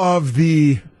role of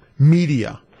the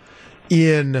media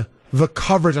in the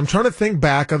coverage. I'm trying to think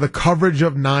back of the coverage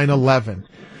of 9/11,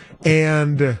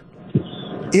 and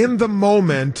in the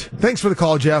moment. Thanks for the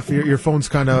call, Jeff. Your phone's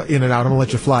kind of in and out. I'm gonna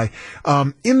let you fly.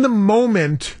 In the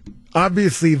moment,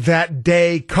 obviously that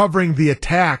day covering the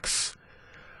attacks,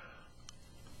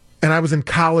 and I was in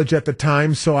college at the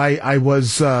time, so I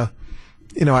was, I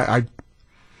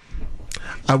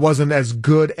wasn't as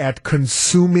good at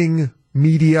consuming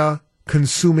media,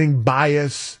 consuming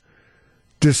bias,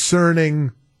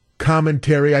 discerning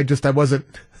commentary. I wasn't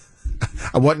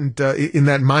in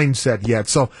that mindset yet.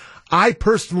 So I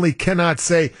personally cannot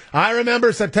say, I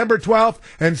remember September 12th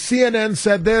and CNN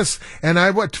said this, and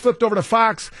I flipped over to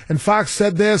Fox and Fox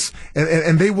said this,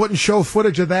 and they wouldn't show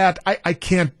footage of that. I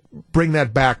can't bring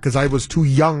that back because I was too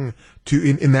young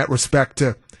in that respect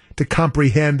to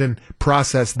comprehend and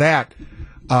process that.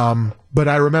 But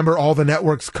I remember all the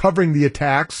networks covering the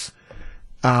attacks.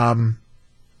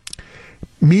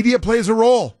 Media plays a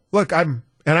role. Look, I'm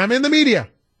in the media,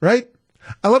 right?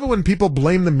 I love it when people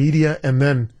blame the media and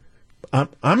then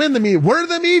I'm in the media. We're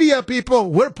the media,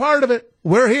 people. We're part of it.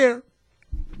 We're here.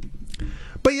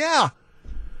 But yeah,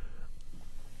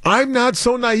 I'm not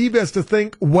so naive as to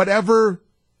think whatever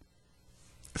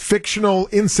fictional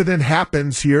incident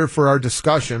happens here for our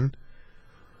discussion,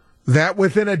 that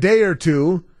within a day or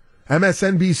two,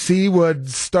 MSNBC would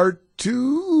start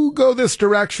to go this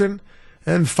direction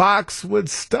and Fox would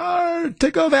start to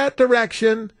go that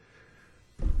direction.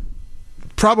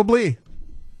 Probably.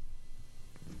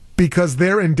 Because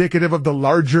they're indicative of the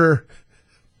larger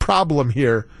problem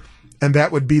here, and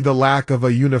that would be the lack of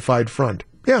a unified front.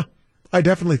 Yeah, I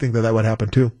definitely think that would happen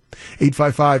too.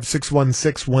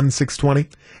 855-616-1620,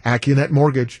 AccuNet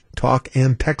Mortgage, talk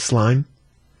and text line.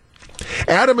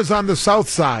 Adam is on the south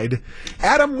side.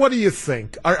 Adam, what do you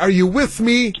think? Are you with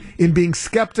me in being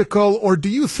skeptical, or do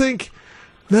you think,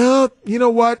 no, you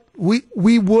know what, we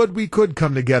could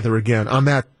come together again on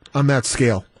that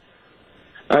scale?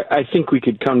 I think we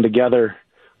could come together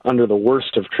under the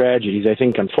worst of tragedies. I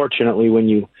think, unfortunately, when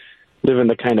you live in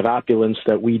the kind of opulence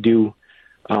that we do,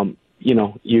 you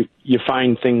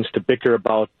find things to bicker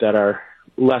about that are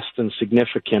less than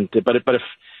significant. But if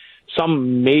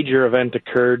some major event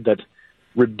occurred that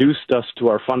reduced us to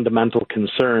our fundamental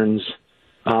concerns,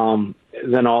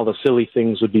 then all the silly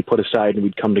things would be put aside and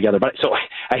we'd come together. But so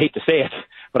I hate to say it,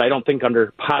 but I don't think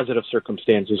under positive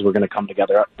circumstances we're going to come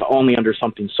together. Only under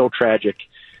something so tragic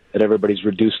that everybody's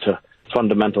reduced to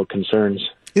fundamental concerns.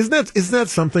 Isn't that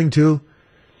something too?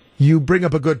 You bring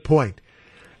up a good point.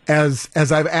 As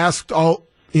I've asked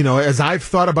as I've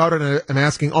thought about it, and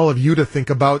asking all of you to think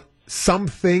about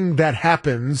something that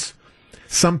happens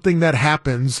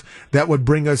that would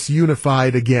bring us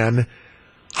unified again.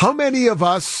 How many of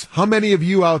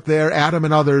you out there, Adam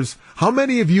and others, how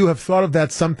many of you have thought of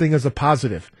that something as a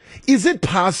positive? Is it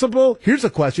possible? Here's a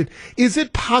question. Is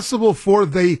it possible for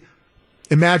the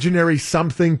imaginary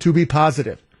something to be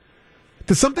positive?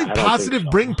 Does something positive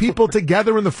bring people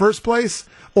together in the first place?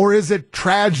 Or is it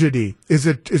tragedy? Is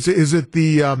it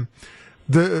the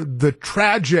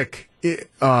tragic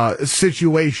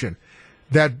situation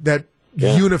that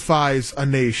unifies a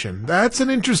nation? That's an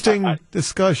interesting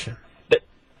discussion.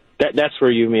 That's where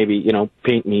you maybe,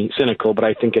 paint me cynical, but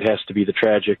I think it has to be the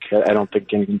tragic. I don't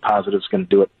think anything positive is going to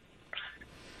do it.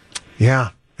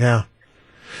 Yeah.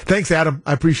 Thanks, Adam.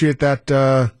 I appreciate that.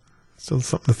 So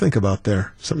something to think about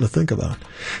there.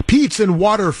 Pete's in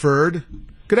Waterford.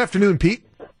 Good afternoon, Pete.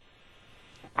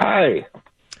 Hi.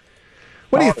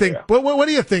 What do you think? Yeah. What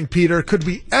do you think, Peter? Could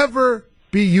we ever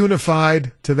be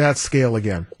unified to that scale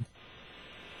again?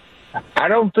 I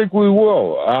don't think we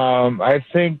will. I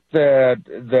think that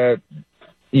the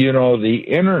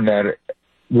internet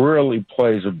really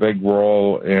plays a big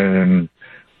role in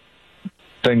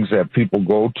things that people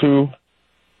go to.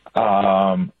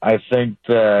 I think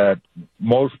that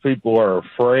most people are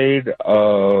afraid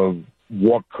of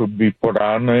what could be put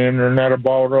on the internet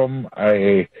about them.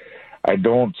 I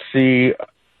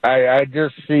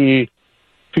just see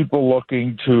people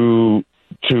looking to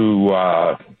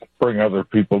bring other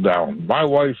people down. My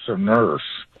wife's a nurse,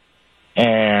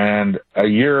 and a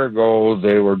year ago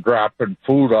they were dropping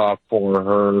food off for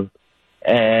her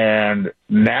And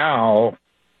now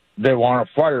they want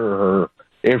to fire her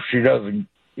if she doesn't,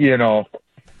 yeah,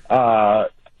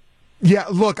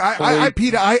 look,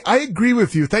 Pete, I agree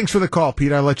with you. Thanks for the call,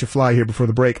 Pete. I'll let you fly here before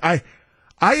the break. I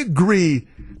agree,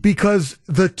 because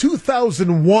the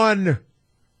 2001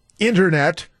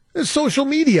 internet is social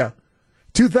media.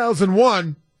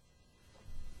 2001,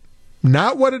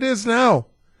 not what it is now.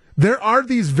 There are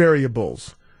these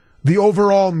variables. The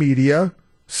overall media,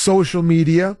 social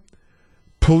media,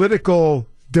 political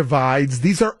divides.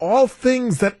 These are all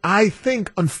things that I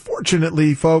think,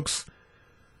 unfortunately, folks,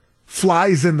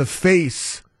 flies in the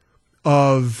face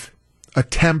of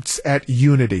attempts at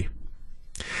unity.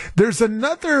 There's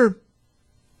another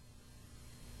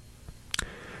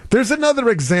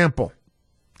example,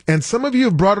 and some of you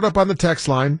have brought it up on the text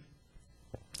line.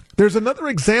 There's another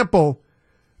example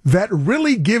that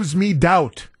really gives me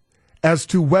doubt as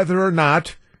to whether or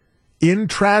not, in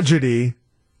tragedy,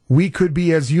 we could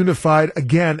be as unified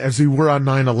again as we were on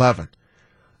 9/11.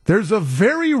 There's a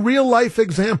very real-life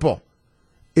example.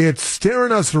 It's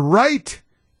staring us right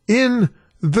in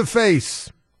the face.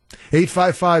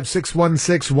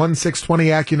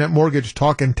 855-616-1620, AccuNet Mortgage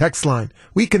Talk and Text Line.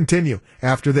 We continue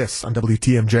after this on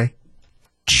WTMJ.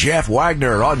 Jeff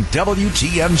Wagner on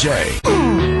WTMJ.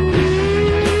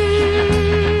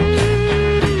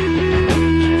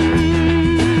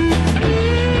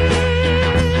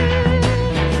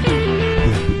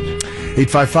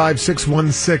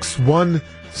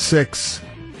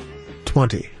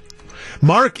 855-616-1620.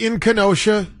 Mark in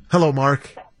Kenosha. Hello,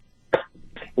 Mark.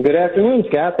 Good afternoon,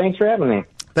 Scott. Thanks for having me.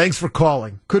 Thanks for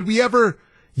calling. Could we ever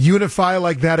unify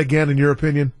like that again, in your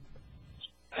opinion?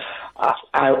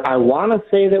 I want to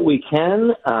say that we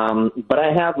can, but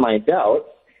I have my doubts.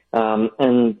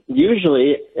 And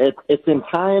usually it's in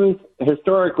times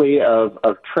historically of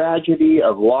tragedy,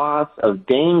 of loss, of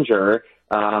danger,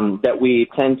 that we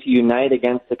tend to unite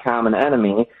against the common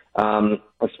enemy,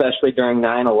 especially during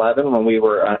 9/11 when we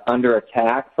were under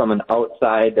attack from an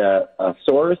outside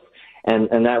source,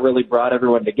 and that really brought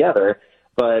everyone together.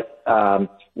 But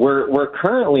we're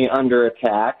currently under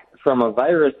attack from a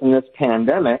virus in this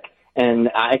pandemic, and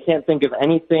I can't think of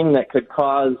anything that could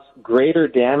cause greater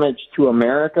damage to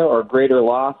America or greater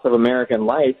loss of American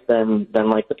life than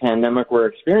like the pandemic we're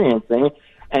experiencing.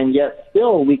 And yet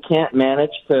still we can't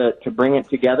manage to bring it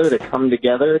together, to come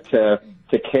together, to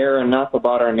care enough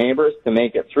about our neighbors to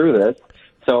make it through this.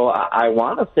 So I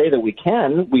want to say that we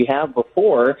can. We have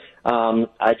before.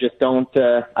 I just don't.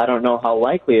 I don't know how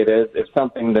likely it is if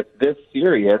something that's this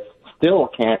serious still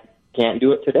can't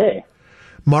do it today.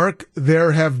 Mark,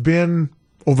 there have been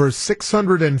over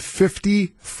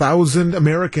 650,000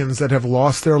 Americans that have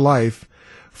lost their life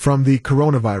from the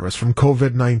coronavirus, from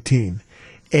COVID-19,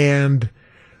 and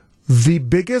the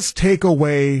biggest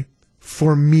takeaway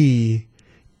for me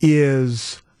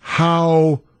is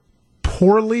how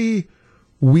poorly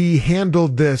we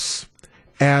handled this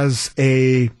as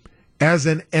an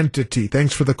entity.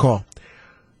 Thanks for the call.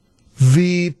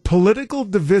 The political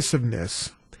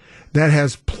divisiveness that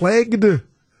has plagued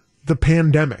the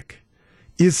pandemic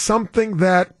is something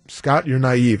that, Scott, you're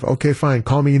naive. Okay, fine,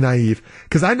 call me naive,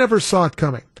 because I never saw it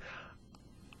coming.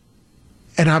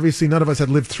 And obviously none of us had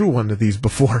lived through one of these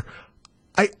before.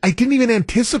 I didn't even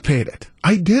anticipate it.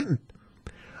 I didn't.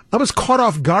 I was caught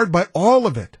off guard by all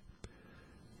of it.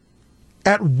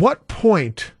 At what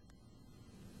point,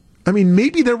 I mean,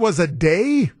 maybe there was a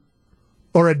day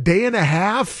or a day and a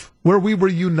half where we were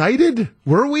united?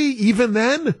 Were we even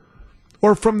then?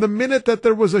 Or from the minute that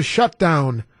there was a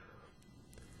shutdown,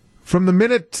 from the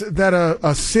minute that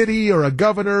a city or a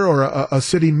governor or a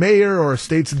city mayor or a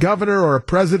state's governor or a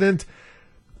president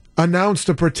announced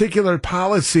a particular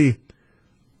policy,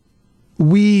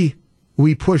 we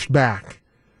pushed back.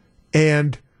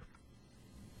 And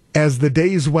as the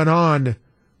days went on,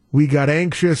 we got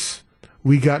anxious,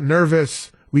 we got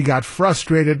nervous, we got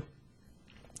frustrated.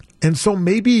 And so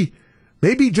maybe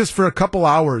just for a couple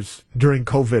hours during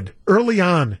COVID, early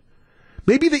on,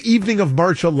 maybe the evening of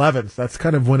March 11th, that's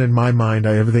kind of when in my mind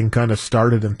everything kind of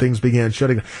started and things began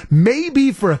shutting down.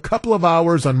 Maybe for a couple of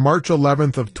hours on March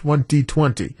 11th of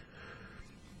 2020,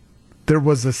 there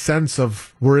was a sense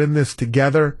of we're in this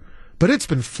together, but it's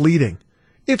been fleeting.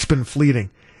 It's been fleeting.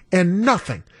 And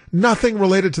nothing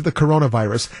related to the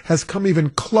coronavirus has come even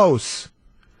close,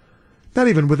 not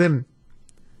even within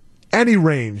any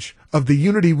range of the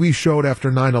unity we showed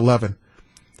after 9/11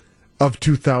 of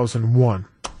 2001.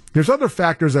 There's other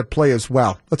factors at play as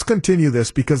well. Let's continue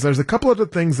this because there's a couple other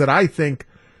things that I think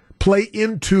play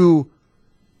into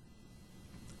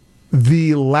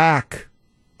the lack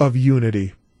of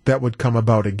unity that would come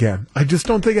about again. I just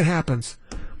don't think it happens.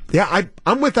 Yeah,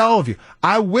 I'm with all of you.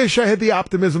 I wish I had the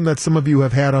optimism that some of you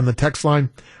have had on the text line.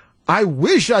 I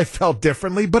wish I felt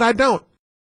differently, but I don't.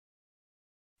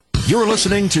 You're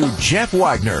listening to Jeff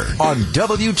Wagner on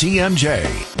WTMJ.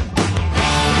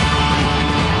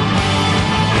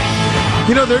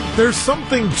 You know, there's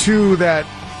something, too, that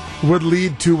would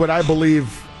lead to what I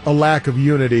believe a lack of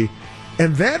unity,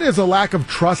 and that is a lack of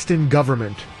trust in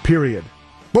government, period.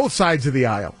 Both sides of the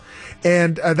aisle.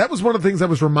 And that was one of the things I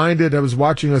was reminded. I was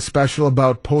watching a special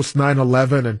about post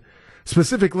 9/11 and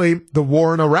specifically the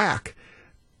war in Iraq.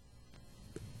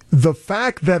 The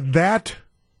fact that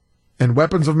and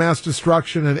weapons of mass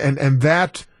destruction and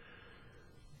that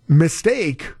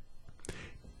mistake,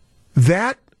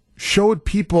 that showed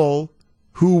people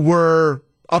who were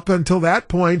up until that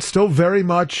point still very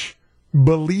much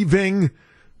believing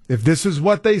if this is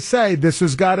what they say, this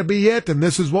has got to be it, and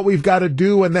this is what we've got to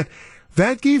do, and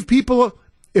that gave people,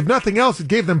 if nothing else, it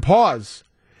gave them pause.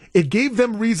 It gave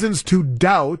them reasons to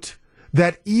doubt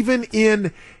that even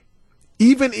in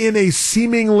a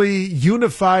seemingly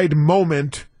unified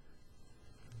moment,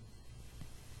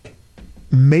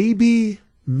 maybe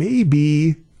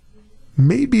we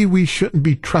shouldn't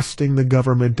be trusting the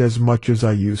government as much as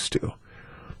I used to.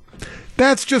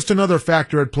 That's just another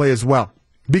factor at play as well.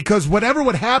 Because whatever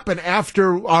would happen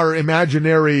after our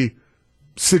imaginary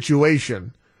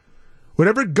situation,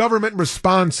 whatever government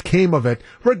response came of it,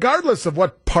 regardless of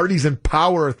what parties in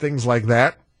power or things like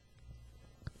that,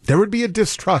 there would be a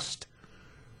distrust.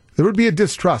 There would be a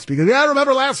distrust. Because, I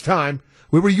remember last time,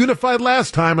 we were unified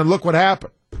last time, and look what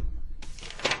happened.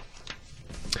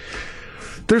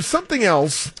 There's something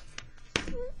else,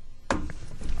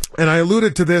 and I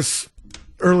alluded to this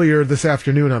earlier this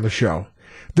afternoon on the show.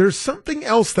 There's something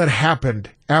else that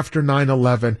happened after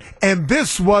 9/11, and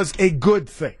this was a good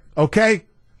thing, okay?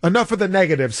 Enough of the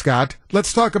negative, Scott.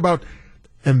 Let's talk about,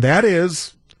 and that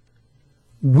is,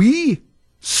 we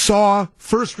saw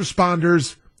first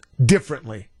responders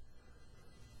differently.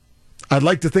 I'd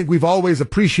like to think we've always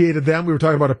appreciated them. We were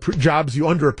talking about jobs you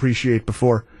underappreciate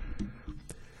before.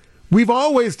 We've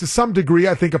always, to some degree,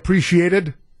 I think,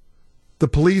 appreciated the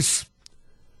police,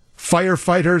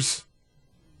 firefighters,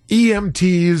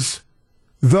 EMTs,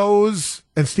 those,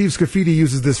 and Steve Scafidi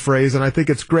uses this phrase, and I think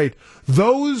it's great,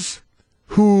 those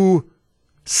who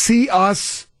see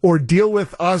us or deal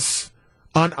with us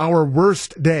on our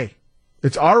worst day.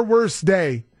 It's our worst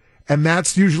day, and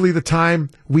that's usually the time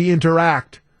we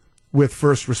interact with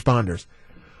first responders.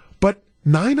 But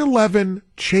 9/11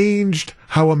 changed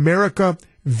how America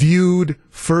viewed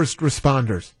first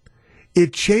responders.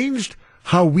 It changed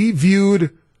how we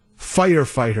viewed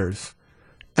firefighters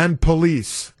and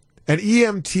police and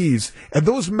EMTs and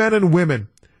those men and women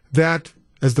that,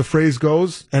 as the phrase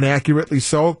goes, and accurately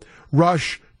so,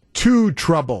 rush to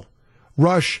trouble,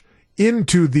 rush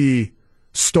into the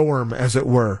storm, as it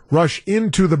were, rush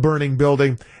into the burning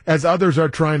building as others are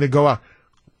trying to go out.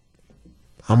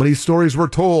 How many stories were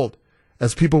told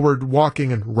as people were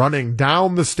walking and running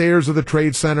down the stairs of the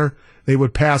Trade Center? They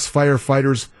would pass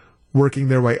firefighters working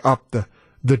their way up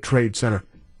the Trade Center.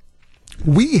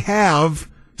 We have,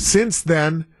 since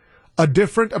then, a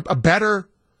different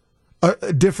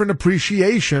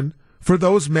appreciation for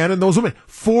those men and those women,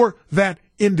 for that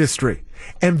industry.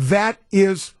 And that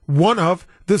is one of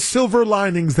the silver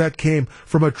linings that came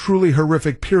from a truly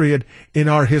horrific period in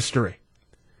our history.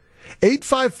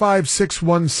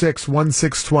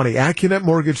 855-616-1620, AccuNet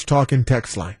Mortgage Talk and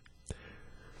Text Line.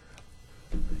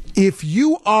 If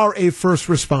you are a first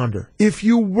responder, if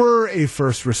you were a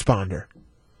first responder,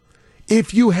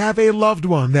 if you have a loved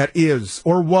one that is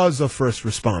or was a first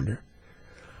responder,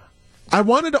 I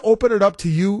wanted to open it up to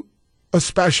you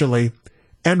especially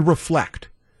and reflect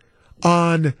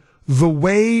on the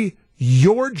way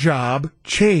your job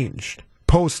changed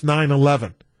post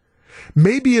 9/11.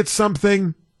 Maybe it's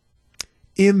something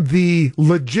in the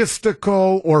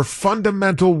logistical or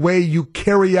fundamental way you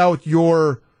carry out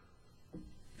your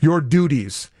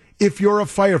duties. If you were a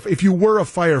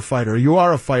firefighter, you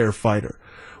are a firefighter.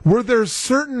 Were there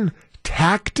certain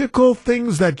tactical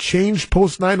things that changed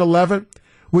post 9/11?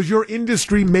 Was your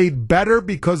industry made better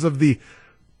because of the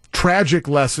tragic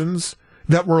lessons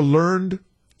that were learned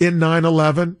in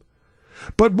 9/11?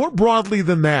 But more broadly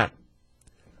than that,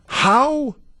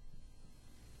 how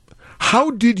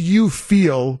did you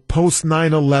feel post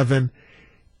 9/11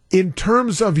 in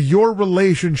terms of your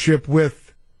relationship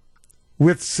with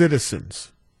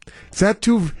citizens? Is that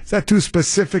too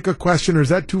specific a question, or is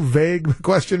that too vague a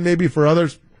question maybe for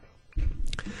others?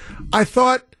 I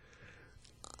thought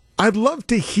I'd love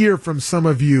to hear from some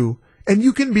of you, and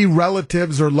you can be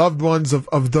relatives or loved ones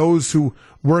of those who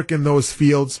work in those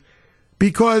fields,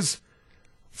 because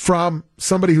from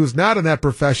somebody who's not in that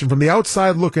profession, from the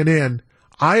outside looking in,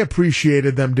 I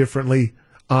appreciated them differently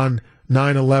on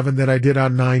 9/11 than I did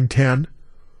on 9/10.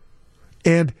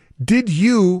 And did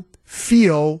you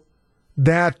feel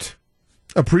that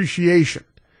appreciation?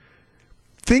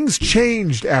 Things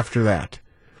changed after that.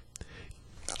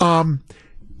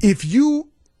 If you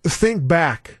think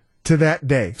back to that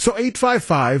day, so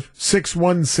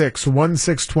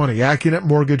 855-616-1620, AccuNet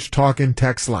Mortgage Talk and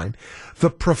Text Line. The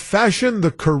profession,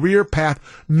 the career path,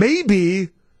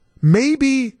 maybe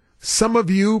some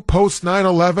of you post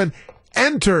 9/11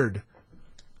 entered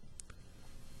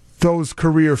those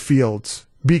career fields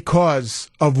because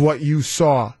of what you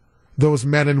saw those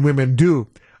men and women do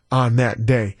on that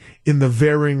day in the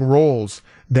varying roles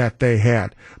that they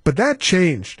had. But that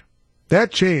changed.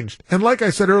 That changed. And like I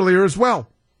said earlier as well,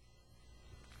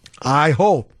 I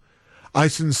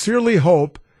sincerely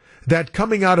hope that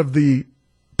coming out of the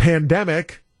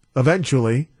pandemic,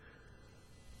 eventually,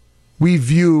 we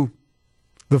view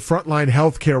the frontline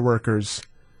healthcare workers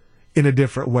in a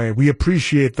different way. We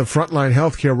appreciate the frontline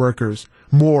healthcare workers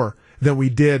more than we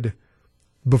did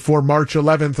before March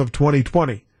 11th of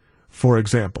 2020, for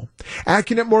example.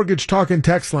 AccuNet Mortgage Talk and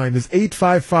Text Line is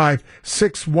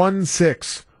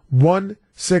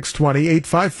 855-616-1620,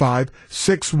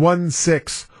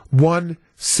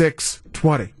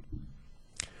 855-616-1620.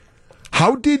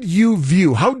 How do you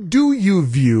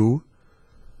view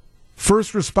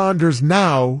first responders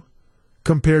now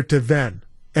compared to then?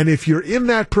 And if you're in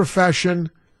that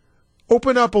profession,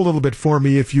 open up a little bit for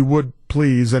me, if you would,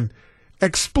 please, and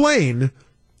explain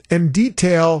and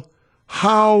detail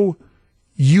how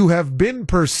you have been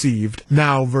perceived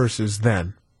now versus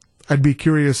then. I'd be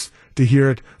curious to hear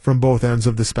it from both ends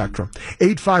of the spectrum.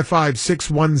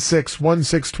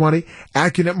 855-616-1620,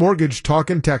 AccuNet Mortgage Talk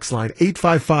and Text Line,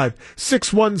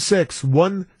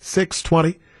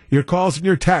 855-616-1620. Your calls and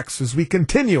your texts as we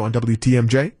continue on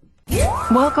WTMJ.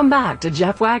 Welcome back to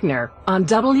Jeff Wagner on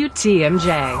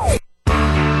WTMJ.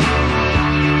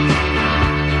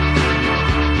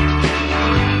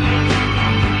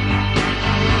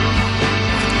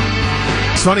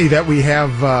 It's funny that we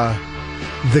have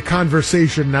the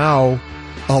conversation now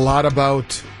a lot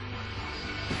about,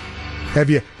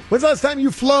 when's the last time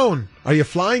you've flown? Are you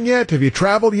flying yet? Have you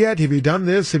traveled yet? Have you done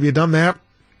this? Have you done that?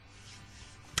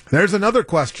 There's another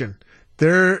question.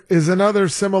 There is another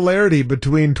similarity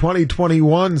between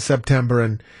 2021 September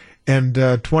and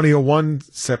 2001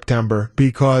 September,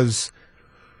 because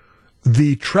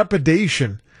the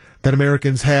trepidation that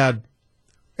Americans had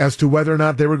as to whether or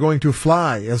not they were going to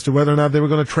fly, as to whether or not they were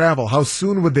going to travel, how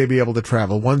soon would they be able to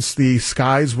travel once the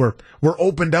skies were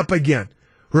opened up again.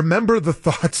 Remember the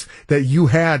thoughts that you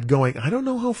had going, I don't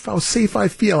know how safe I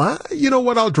feel. You know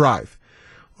what, I'll drive.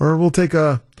 Or we'll take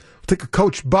a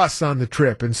coach bus on the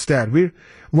trip instead. We're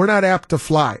not apt to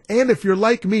fly. And if you're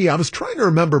like me, I was trying to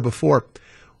remember before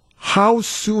how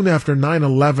soon after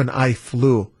 9/11 I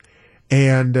flew.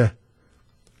 And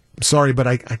I'm sorry, but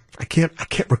I can't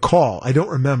recall. I don't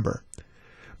remember.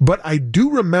 But I do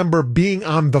remember being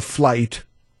on the flight,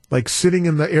 like sitting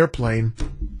in the airplane,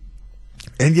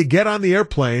 and you get on the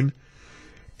airplane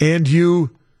and you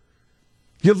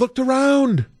looked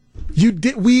around. We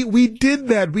did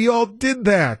that. We all did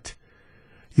that.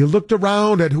 You looked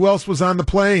around at who else was on the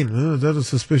plane. Oh, is that a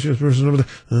suspicious person over there?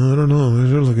 I don't know.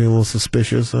 They're looking a little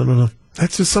suspicious. I don't know.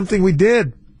 That's just something we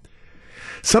did.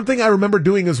 Something I remember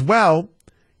doing as well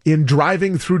in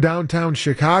driving through downtown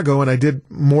Chicago, and I did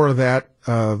more of that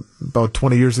about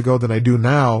 20 years ago than I do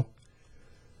now.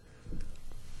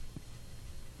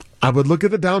 I would look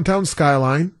at the downtown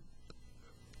skyline.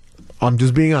 I'm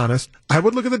just being honest. I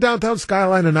would look at the downtown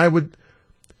skyline, and I would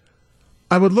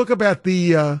look up at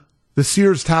the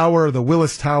Sears Tower, or the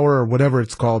Willis Tower, or whatever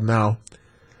it's called now.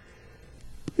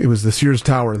 It was the Sears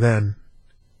Tower then.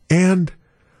 And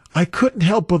I couldn't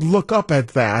help but look up at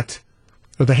that,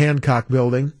 or the Hancock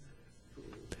Building,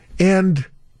 and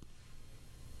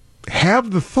have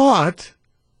the thought,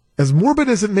 as morbid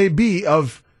as it may be,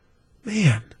 of,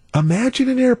 man, imagine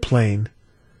an airplane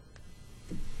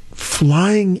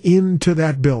flying into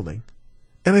that building.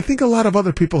 And I think a lot of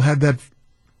other people had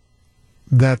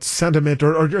that sentiment,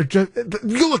 or just,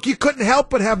 you couldn't help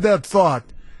but have that thought.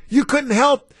 You couldn't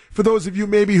help, for those of you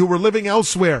maybe who were living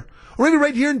elsewhere, or maybe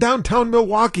right here in downtown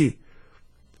Milwaukee.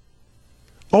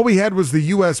 All we had was the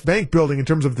U.S. Bank building in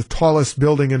terms of the tallest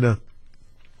building in the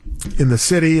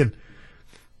city, and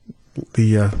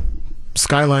the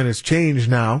skyline has changed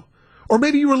now. Or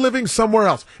maybe you were living somewhere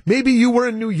else. Maybe you were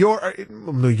in New York.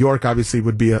 New York obviously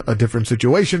would be a different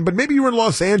situation, but maybe you were in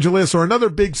Los Angeles or another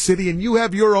big city, and you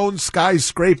have your own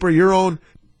skyscraper, your own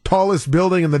tallest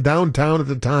building in the downtown at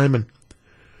the time, and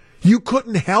You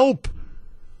couldn't help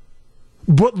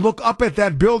but look up at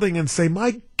that building and say,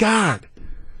 my God,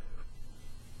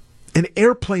 an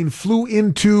airplane flew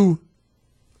into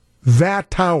that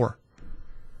tower.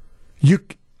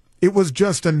 It was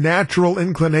just a natural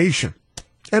inclination.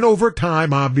 And over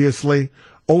time, obviously,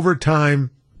 you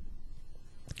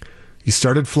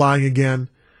started flying again.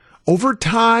 Over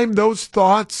time, those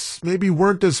thoughts maybe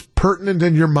weren't as pertinent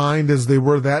in your mind as they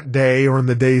were that day or in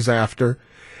the days after.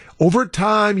 Over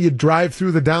time, you drive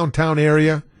through the downtown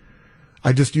area.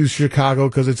 I just use Chicago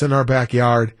because it's in our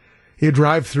backyard. You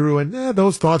drive through and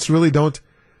those thoughts really don't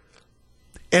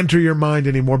enter your mind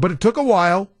anymore. But it took a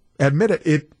while. Admit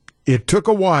it. It took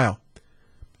a while.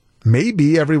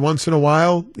 Maybe every once in a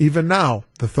while, even now,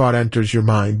 the thought enters your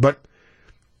mind. But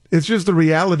it's just the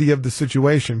reality of the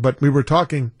situation. But we were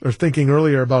thinking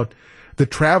earlier about the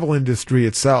travel industry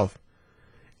itself.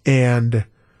 And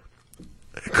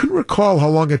I couldn't recall how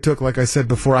long it took, like I said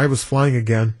before, I was flying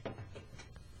again.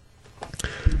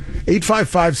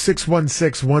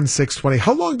 855-616-1620.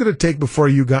 How long did it take before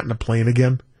you got in a plane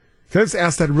again? Can I just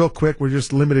ask that real quick? We're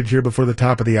just limited here before the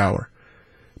top of the hour.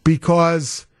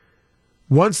 Because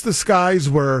once the skies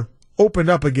were opened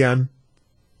up again,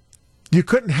 you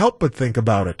couldn't help but think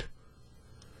about it.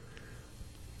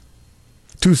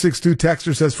 262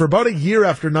 Texter says, for about a year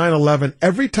after 9/11,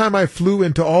 every time I flew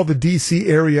into all the D.C.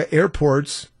 area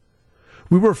airports,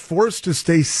 we were forced to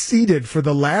stay seated for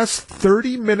the last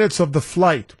 30 minutes of the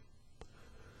flight.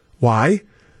 Why?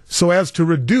 So as to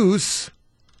reduce...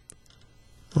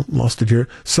 lost it here.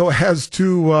 So as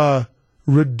to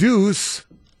reduce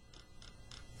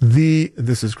the...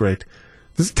 This is great.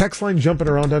 This text line jumping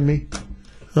around on me.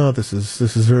 Oh, this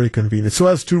is very convenient. So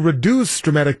as to reduce,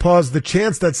 dramatic pause, the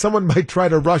chance that someone might try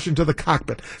to rush into the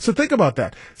cockpit. So think about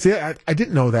that. See, I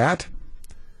didn't know that.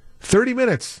 30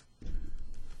 minutes.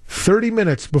 30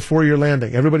 minutes before your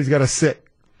landing. Everybody's got to sit.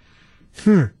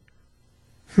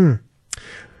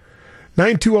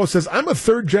 920 says, I'm a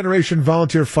third-generation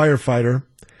volunteer firefighter,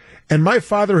 and my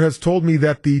father has told me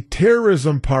that the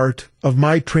terrorism part of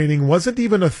my training wasn't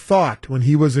even a thought when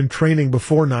he was in training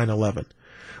before 9/11.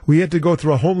 We had to go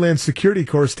through a Homeland Security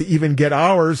course to even get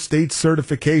our state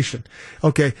certification.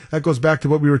 Okay, that goes back to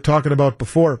what we were talking about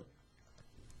before,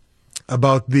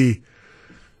 about the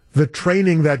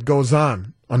training that goes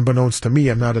on. Unbeknownst to me,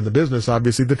 I'm not in the business,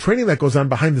 obviously. The training that goes on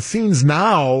behind the scenes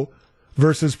now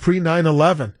versus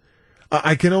pre-9/11.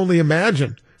 I can only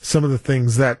imagine some of the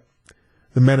things that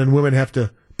the men and women have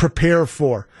to prepare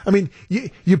for. I mean,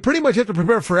 you pretty much have to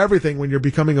prepare for everything when you're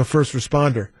becoming a first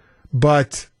responder.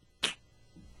 But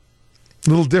a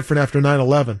little different after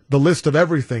 9/11. The list of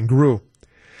everything grew.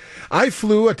 I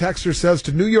flew, a texter says,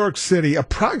 to New York City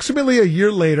approximately a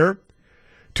year later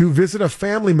to visit a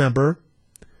family member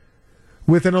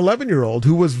with an 11-year-old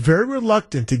who was very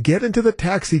reluctant to get into the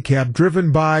taxi cab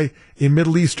driven by a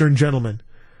Middle Eastern gentleman.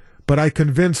 But I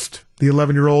convinced the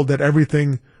 11-year-old that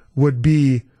everything would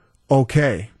be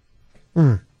okay.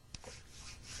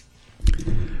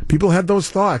 People had those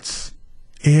thoughts,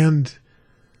 and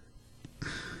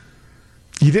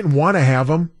you didn't want to have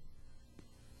them.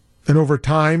 And over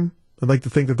time, I'd like to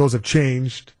think that those have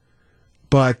changed.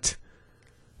 But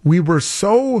we were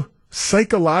so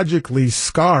psychologically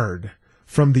scarred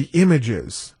from the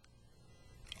images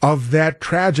of that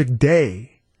tragic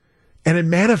day, and it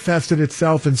manifested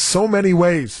itself in so many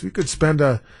ways. We could spend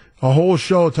a whole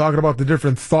show talking about the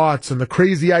different thoughts and the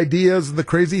crazy ideas and the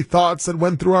crazy thoughts that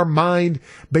went through our mind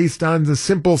based on the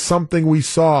simple something we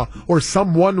saw or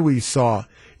someone we saw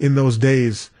in those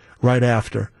days right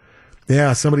after.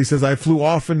 Yeah, somebody says, I flew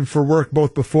often for work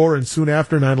both before and soon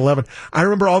after 9/11. I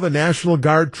remember all the National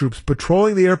Guard troops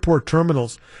patrolling the airport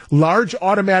terminals, large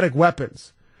automatic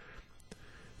weapons.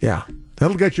 Yeah,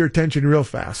 that'll get your attention real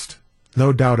fast.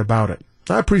 No doubt about it.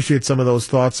 I appreciate some of those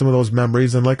thoughts, some of those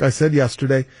memories. And like I said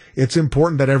yesterday, it's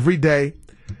important that every day,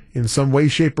 in some way,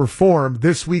 shape, or form,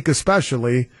 this week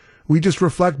especially, we just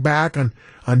reflect back on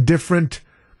different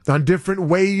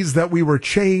ways that we were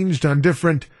changed, on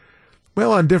different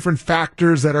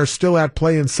factors that are still at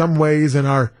play in some ways in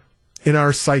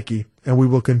our psyche. And we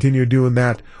will continue doing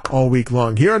that all week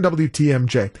long here on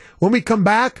WTMJ. When we come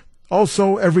back,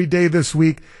 also every day this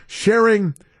week,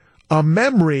 sharing a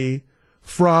memory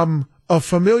from a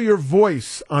familiar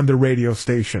voice on the radio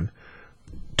station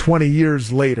 20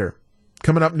 years later.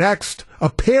 Coming up next, a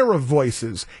pair of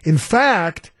voices. In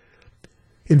fact,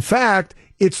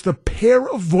 it's the pair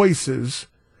of voices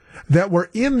that were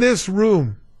in this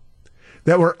room,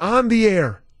 that were on the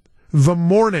air the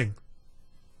morning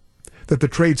that the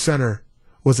Trade Center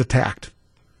was attacked.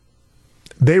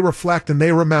 They reflect and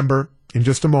they remember. In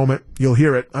just a moment, you'll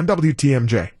hear it on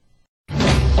WTMJ.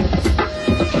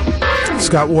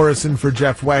 Scott Warras in for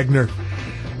Jeff Wagner.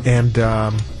 And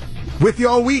with you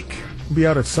all week. We'll be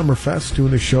out at Summerfest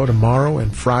doing a show tomorrow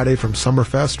and Friday from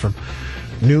Summerfest from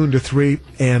noon to 3,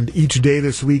 and each day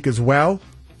this week as well.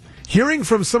 Hearing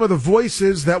from some of the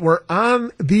voices that were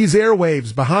on these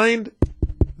airwaves behind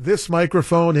this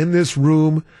microphone in this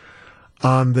room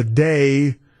on the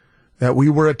day that we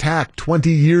were attacked 20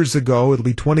 years ago. It'll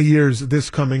be 20 years this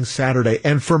coming Saturday.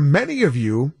 And for many of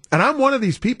you, and I'm one of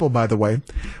these people, by the way,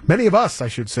 many of us, I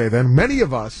should say then, many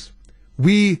of us,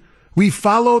 we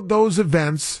followed those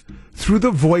events through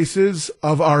the voices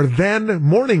of our then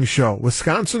morning show.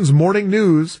 Wisconsin's Morning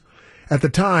News at the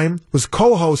time was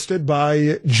co-hosted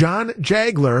by John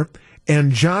Jagler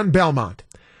and John Belmont.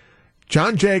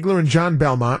 John Jagler and John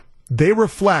Belmont, they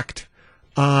reflect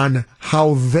on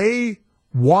how they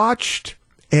watched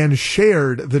and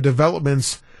shared the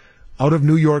developments out of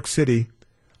New York City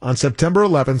on September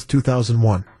 11th,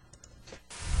 2001.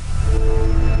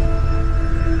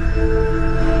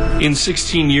 In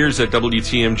 16 years at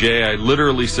WTMJ, I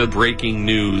literally said breaking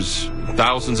news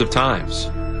thousands of times.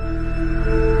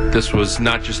 This was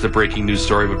not just a breaking news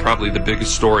story, but probably the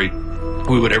biggest story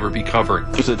we would ever be covering.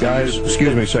 Guys,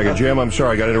 excuse me a second. Jim, I'm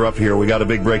sorry, I got to interrupt here. We got a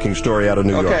big breaking story out of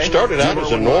New York. Started out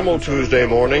as a normal Tuesday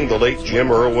morning. The late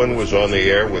Jim Irwin was on the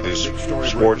air with his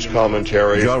sports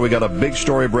commentary. John, we got a big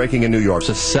story breaking in New York.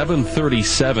 The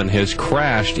 737 has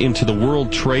crashed into the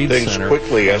World Trade Center. Things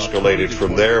quickly escalated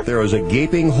from there. There is a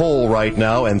gaping hole right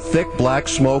now, and thick black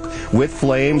smoke with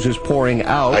flames is pouring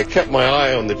out. I kept my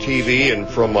eye on the TV, and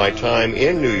from my time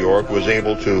in New York was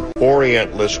able to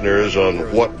orient listeners on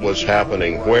what was happening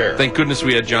where. Thank goodness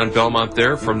we had John Belmont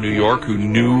there from New York, who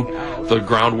knew the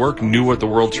groundwork, knew what the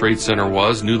World Trade Center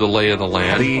was, knew the lay of the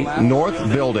land. The north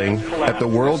building at the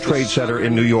World Trade Center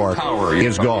in New York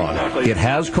is gone. It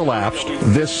has collapsed.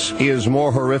 This is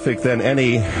more horrific than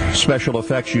any special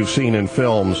effects you've seen in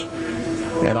films.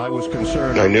 And I was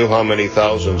concerned. I knew how many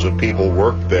thousands of people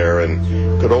worked there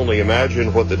and could only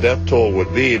imagine what the death toll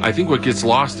would be. I think what gets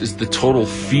lost is the total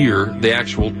fear, the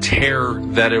actual terror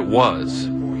that it was,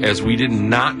 as we did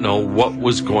not know what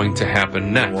was going to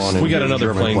happen next. We got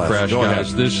another plane crash,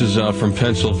 guys. This is from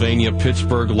Pennsylvania,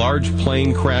 Pittsburgh. Large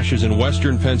plane crashes in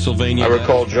western Pennsylvania. I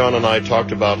recall John and I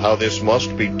talked about how this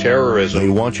must be terrorism. They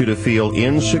want you to feel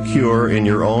insecure in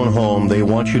your own home. They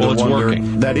want you to wonder.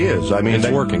 Working. That is. I mean, it's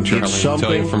working, Charlie. It's something.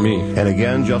 I'll tell you for me. And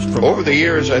again, just from over the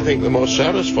years, I think the most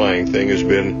satisfying thing has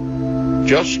been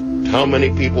just how many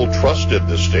people trusted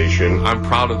the station. I'm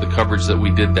proud of the coverage that we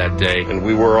did that day. And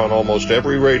we were on almost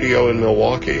every radio in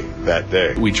Milwaukee that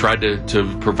day. We tried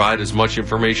to provide as much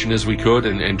information as we could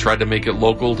and tried to make it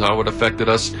local to how it affected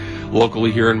us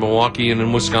locally here in Milwaukee and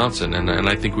in Wisconsin. And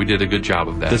I think we did a good job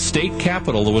of that. The state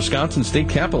capitol, the Wisconsin state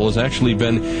capitol, has actually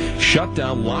been shut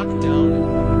down, locked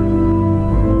down.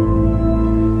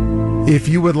 If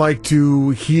you would like to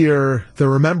hear the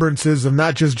remembrances of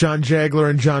not just John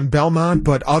Jagler and John Belmont,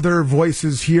 but other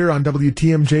voices here on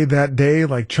WTMJ that day,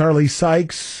 like Charlie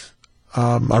Sykes,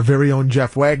 our very own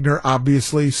Jeff Wagner,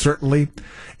 obviously, certainly,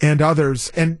 and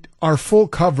others, and our full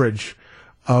coverage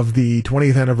of the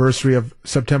 20th anniversary of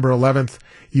September 11th,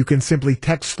 you can simply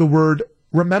text the word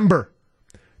REMEMBER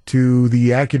to the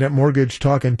AccuNet Mortgage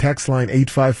Talk and Text line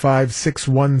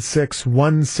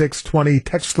 855-616-1620.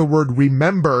 Text the word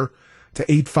REMEMBER to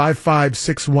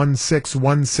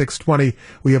 855-616-1620.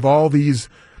 We have all these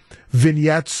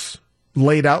vignettes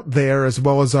laid out there, as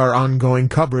well as our ongoing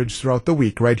coverage throughout the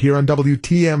week, right here on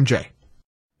WTMJ.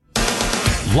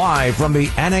 Live from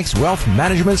the Annex Wealth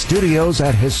Management Studios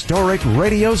at historic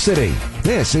Radio City,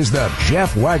 this is the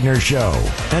Jeff Wagner Show.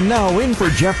 And now in for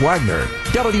Jeff Wagner,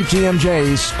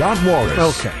 WTMJ's Scott Warras.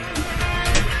 Okay.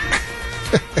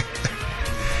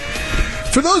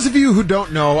 For those of you who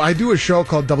don't know, I do a show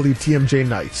called WTMJ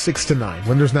Nights, 6 to 9,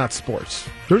 when there's not sports.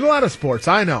 There's a lot of sports,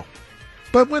 I know.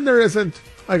 But when there isn't,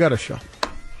 I got a show.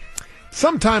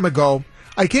 Some time ago,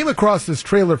 I came across this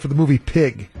trailer for the movie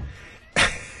Pig.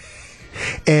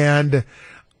 And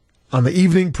on the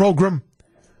evening program,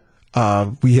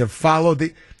 we have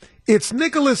followed it's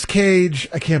Nicolas Cage.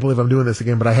 I can't believe I'm doing this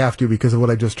again, but I have to because of what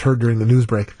I just heard during the news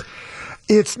break.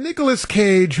 It's Nicolas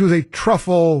Cage, who's a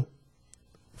truffle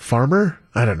farmer?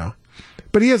 I don't know.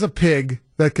 But he has a pig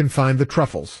that can find the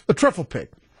truffles. A truffle pig.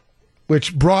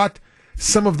 Which brought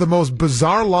some of the most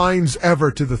bizarre lines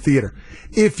ever to the theater.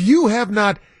 If you have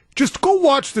not, just go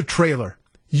watch the trailer.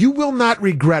 You will not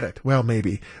regret it. Well,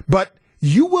 maybe. But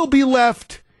you will be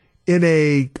left in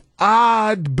a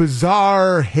odd,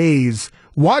 bizarre haze.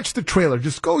 Watch the trailer.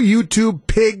 Just go YouTube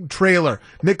Pig trailer,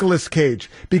 Nicolas Cage,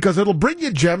 because it'll bring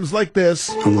you gems like this.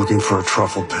 I'm looking for a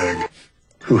truffle pig.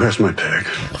 Who has my pig?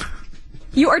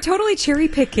 You are totally cherry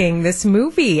picking this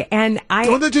movie, and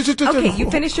okay,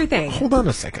 you finished your thing. Hold on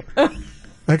a second.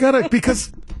 I gotta,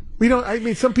 because we don't. I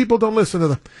mean, some people don't listen to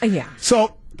them. Yeah.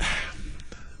 So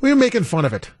we were making fun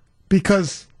of it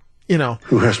because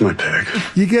who has my tag?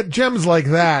 You get gems like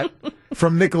that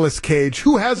from Nicolas Cage,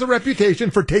 who has a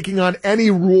reputation for taking on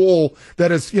any role that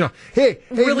is, hey,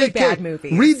 really Nick bad Cage,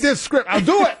 movies. read this script. I'll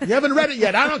do it. You haven't read it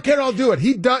yet. I don't care. I'll do it.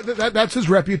 He does. That's his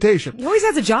reputation. He always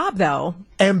has a job, though.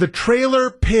 And the trailer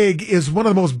Pig is one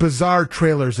of the most bizarre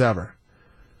trailers ever.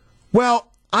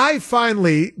 Well, I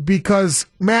finally, because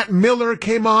Matt Miller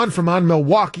came on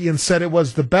Milwaukee and said it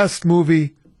was the best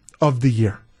movie of the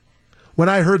year. When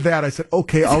I heard that, I said,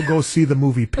 okay, I'll go see the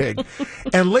movie Pig.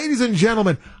 And ladies and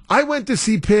gentlemen, I went to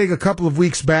see Pig a couple of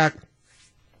weeks back,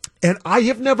 and I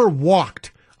have never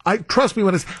walked. Trust me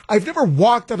when I've never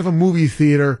walked out of a movie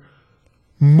theater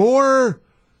more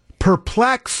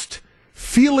perplexed,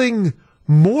 feeling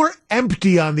more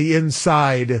empty on the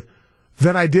inside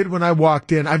than I did when I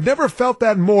walked in. I've never felt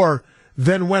that more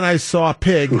than when I saw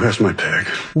Pig. Who has my tag?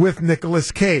 With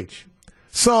Nicolas Cage.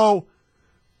 So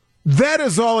that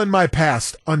is all in my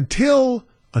past until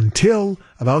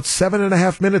about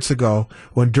 7.5 minutes ago,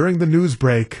 when during the news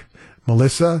break,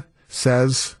 Melissa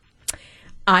says,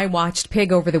 I watched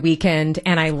Pig over the weekend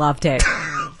and I loved it.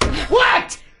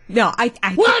 What? No,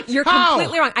 What? You're How?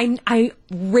 completely wrong. I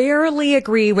rarely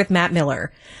agree with Matt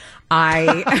Miller.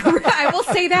 I will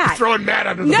say that. Throwing Matt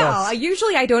under the bus. No,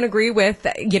 usually I don't agree with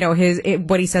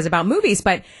what he says about movies,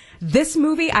 but this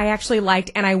movie I actually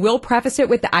liked, and I will preface it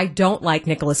with that I don't like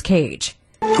Nicolas Cage.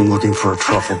 I'm looking for a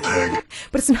truffle pig.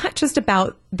 But it's not just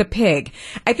about the pig.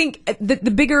 I think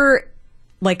the bigger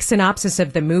synopsis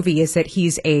of the movie is that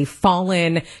he's a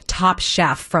fallen top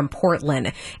chef from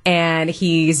Portland, and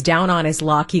he's down on his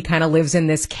luck. He kind of lives in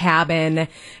this cabin.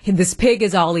 This pig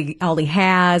is all he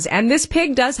has, and this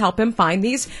pig does help him find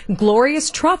these glorious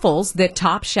truffles that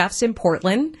top chefs in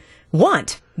Portland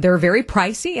want. They're very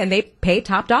pricey, and they pay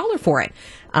top dollar for it.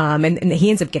 And he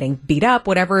ends up getting beat up,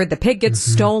 whatever. The pig gets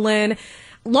stolen.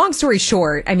 Long story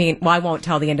short, I won't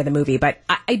tell the end of the movie, but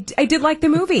I did like the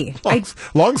movie.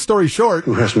 Long story short,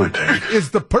 who has my tag? Is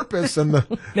the purpose and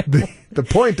the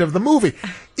point of the movie.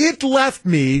 It left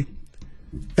me,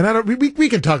 and we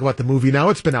can talk about the movie now.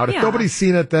 It's been out. If nobody's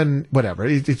seen it, then whatever.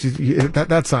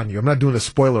 That's on you. I'm not doing a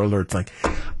spoiler alert thing.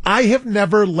 I have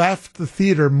never left the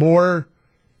theater more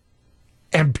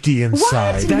empty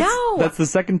inside. No. That's the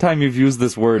second time you've used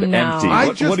this word, empty.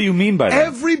 What do you mean by that?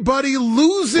 Everybody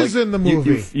loses in the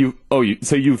movie.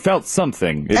 So you felt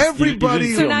something.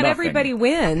 Everybody. So not everybody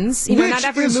wins. Not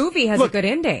every movie has a good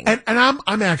ending. And I'm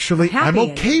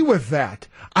okay with that.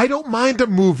 I don't mind a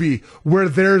movie where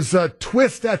there's a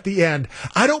twist at the end.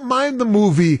 I don't mind the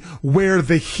movie where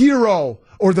the hero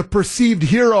or the perceived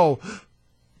hero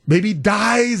maybe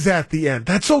dies at the end.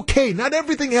 That's okay. Not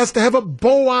everything has to have a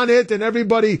bow on it and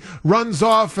everybody runs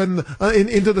off and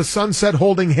into the sunset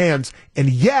holding hands. And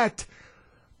yet,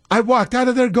 I walked out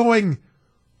of there going,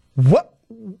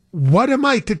 what am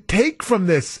I to take from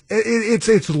this?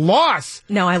 It's loss.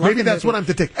 No, I love Maybe that's what I'm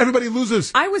to take. Everybody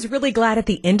loses. I was really glad at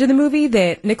the end of the movie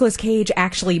that Nicolas Cage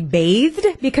actually bathed,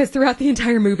 because throughout the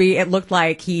entire movie it looked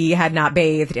like he had not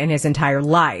bathed in his entire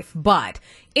life. But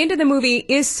end of the movie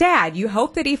is sad. You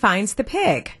hope that he finds the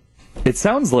pig. It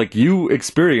sounds like you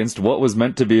experienced what was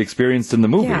meant to be experienced in the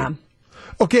movie. Yeah.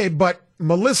 Okay, but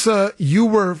Melissa, you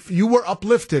were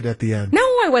uplifted at the end. No,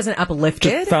 I wasn't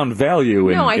uplifted. Just found value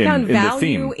in I found the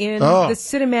value theme. in the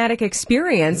cinematic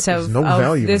experience of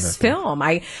this film.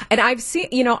 I've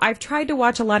seen, I've tried to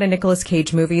watch a lot of Nicolas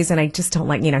Cage movies, and I just don't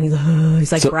like,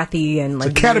 he's like breathy and like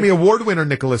Academy Award winner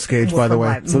Nicolas Cage, by the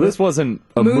way. So this wasn't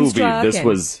a movie. This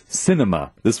was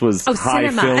cinema. This was high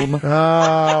cinema. film.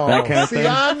 That kind of thing.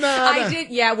 I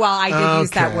did use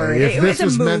that word. It was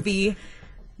a movie.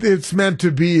 It's meant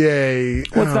to be a...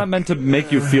 Well, it's not meant to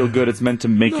make you feel good. It's meant to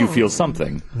make you feel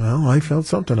something. Well, I felt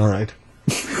something, all right.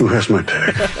 Who has my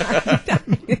tag?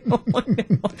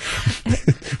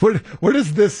 Where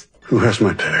does this... Who has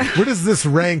my tag? Where does this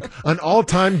rank on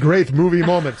all-time great movie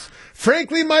moments?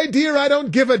 Frankly, my dear, I don't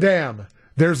give a damn.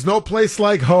 There's no place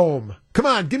like home. Come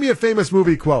on, give me a famous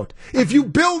movie quote. If you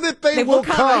build it, they will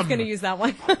come. I was going to use that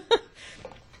one.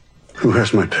 Who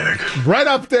has my tag? Right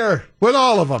up there with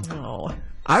all of them. Oh.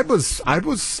 I was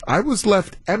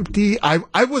left empty.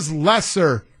 I was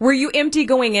lesser. Were you empty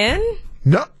going in?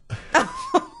 No.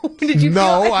 Did you feel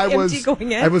I was empty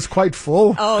going in? I was quite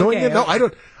full going in. No, okay.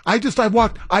 I don't. I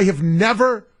walked. I have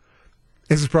never.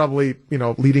 This is probably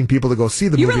leading people to go see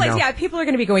the movie. You realize, now. people are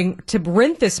going to be going to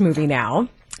rent this movie now.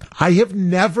 I have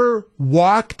never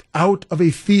walked out of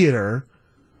a theater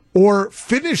or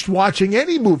finished watching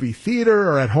any movie, theater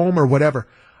or at home or whatever,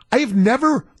 I have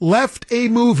never left a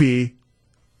movie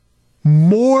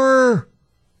more,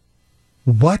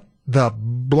 what the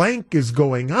blank is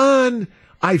going on?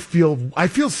 I feel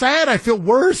sad. I feel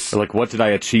worse. Like, what did I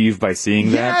achieve by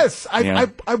seeing that? Yes,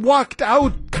 I walked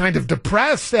out kind of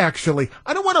depressed, actually.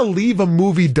 I don't want to leave a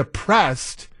movie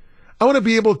depressed. I want to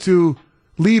be able to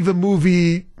leave a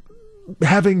movie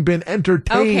having been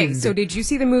entertained. Okay, so did you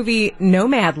see the movie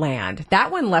Nomadland?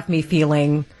 That one left me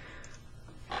feeling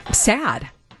sad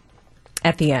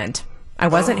at the end. I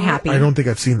wasn't happy. I don't think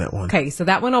I've seen that one. Okay, so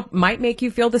that one might make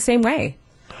you feel the same way.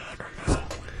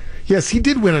 Yes, he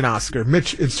did win an Oscar.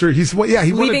 Mitch, he won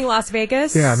Leaving Las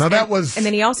Vegas. Yeah, now that was... And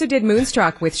then he also did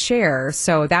Moonstruck with Cher,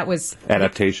 so that was...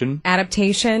 Adaptation. But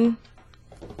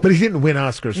he didn't win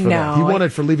Oscars for that. He won it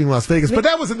for Leaving Las Vegas, but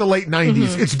that was in the late 90s.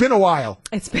 Mm-hmm. It's been a while.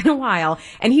 It's been a while.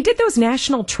 And he did those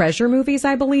National Treasure movies,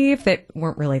 I believe, that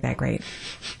weren't really that great.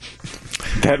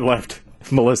 That left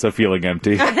Melissa feeling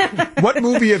empty. What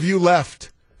movie have you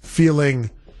left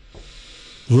feeling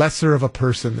lesser of a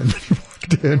person than when you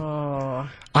walked in? Oh.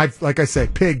 Like I say,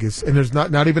 Pig is, and there's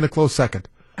not even a close second.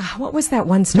 What was that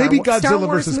one Maybe Godzilla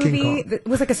versus movie? King Kong. It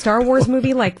was like a Star Wars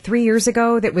movie like 3 years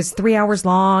ago that was 3 hours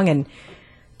long, and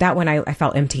that one I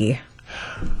felt empty.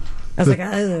 I was like,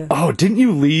 ugh. Oh, didn't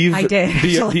you leave? I did.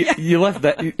 You left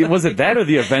that. Was it that or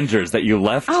the Avengers that you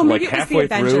left? Oh, maybe like it was halfway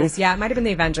the Avengers. through? Yeah, it might have been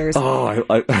the Avengers. Oh,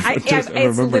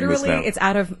 it's literally it's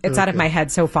out of my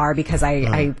head so far because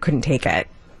I couldn't take it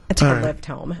until I lived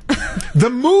home. The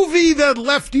movie that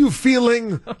left you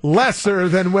feeling lesser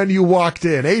than when you walked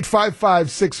in.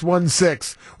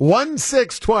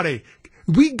 855-616-1620.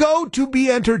 We go to be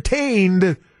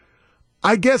entertained.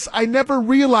 I guess I never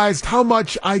realized how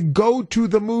much I go to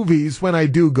the movies when I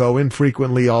do go,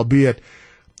 infrequently, albeit.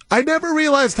 I never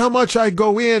realized how much I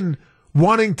go in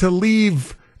wanting to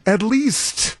leave at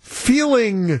least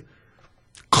feeling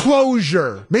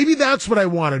closure. Maybe that's what I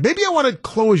wanted. Maybe I wanted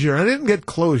closure. I didn't get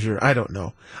closure. I don't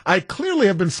know. I clearly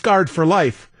have been scarred for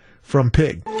life from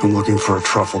Pig. I'm looking for a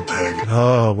truffle pig.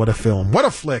 Oh, what a film. What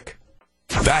a flick.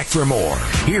 Back for more.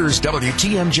 Here's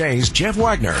WTMJ's Jeff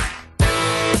Wagner.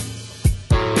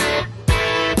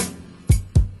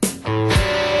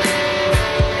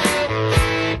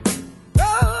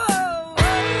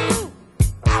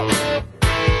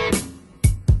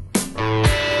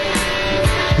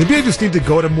 Maybe I just need to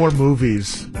go to more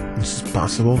movies. This is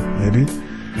possible, maybe.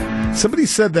 Somebody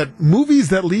said that movies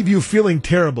that leave you feeling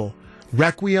terrible.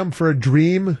 Requiem for a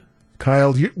Dream.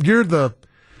 Kyle, you're the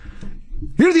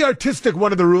artistic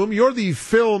one in the room. You're the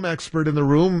film expert in the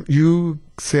room. You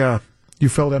felt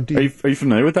empty. Are you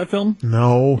familiar with that film?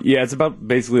 No. Yeah, it's about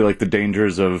basically like the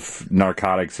dangers of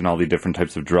narcotics and all the different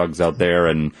types of drugs out there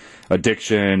and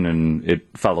addiction, and it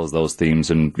follows those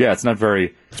themes. And yeah, it's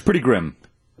pretty grim.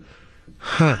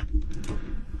 Huh.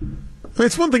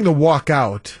 It's one thing to walk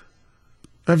out.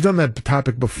 I've done that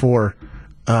topic before.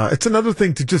 It's another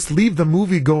thing to just leave the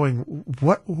movie going,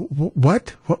 what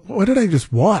did I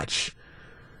just watch?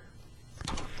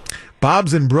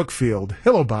 Bob's in Brookfield.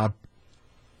 Hello, Bob.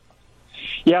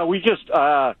 Yeah, we just,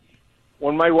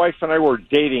 when my wife and I were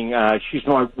dating, she's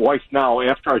my wife now.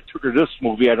 After I took her this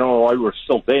movie, I don't know why we were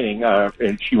still dating,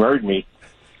 and she married me.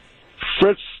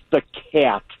 Fritz the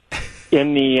Cat.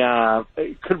 In the,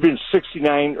 it could have been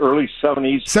 69, early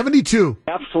 70s. 72.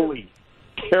 Absolutely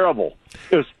terrible.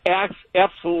 It was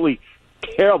absolutely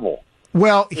terrible.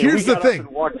 Well, here's the thing.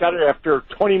 We walked out after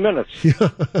 20 minutes.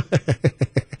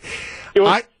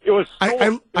 I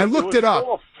looked it up.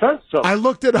 So offensive. I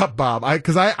looked it up, Bob,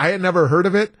 because I had never heard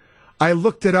of it. I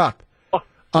looked it up.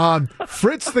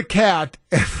 Fritz the Cat,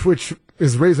 which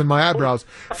is raising my eyebrows.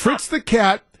 Fritz the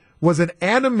Cat was an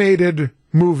animated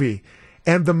movie.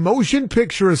 And the Motion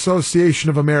Picture Association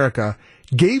of America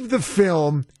gave the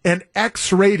film an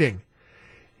X rating,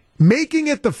 making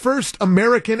it the first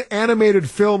American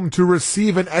animated film to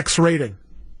receive an X rating.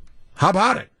 How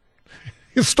about it?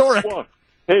 Historic. Well,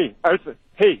 I thought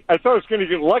I was going to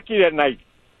get lucky that night.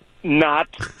 Not.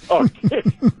 Okay.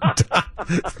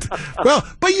 Well,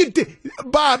 but you did,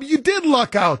 Bob, you did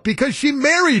luck out because she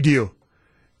married you.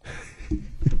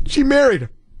 She married him.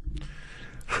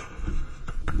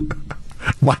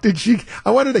 Why did she?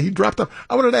 He dropped off.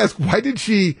 I wanted to ask, why did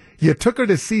you took her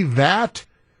to see that?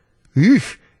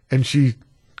 Eesh, and she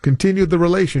continued the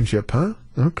relationship, huh?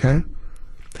 Okay.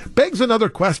 Begs another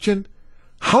question.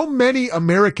 How many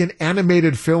American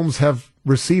animated films have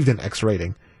received an X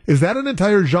rating? Is that an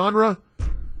entire genre?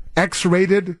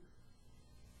 X-rated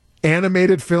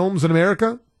animated films in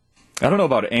America? I don't know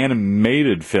about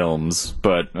animated films,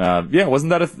 but yeah, wasn't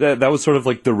that was sort of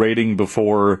like the rating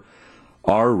before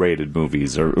R-rated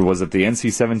movies, or was it the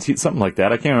NC-17, something like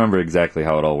that? I can't remember exactly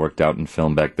how it all worked out in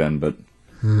film back then, but...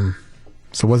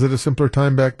 So was it a simpler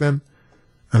time back then?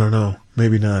 I don't know.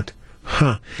 Maybe not.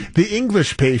 The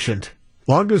English Patient.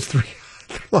 Longest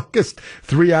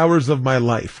 3 hours of my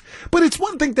life. But it's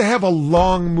one thing to have a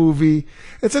long movie.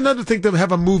 It's another thing to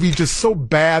have a movie just so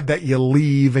bad that you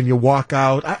leave and you walk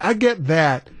out. I get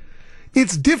that.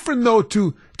 It's different, though,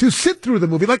 to sit through the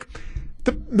movie. Like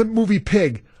the movie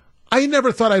Pig. I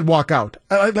never thought I'd walk out.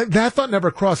 That thought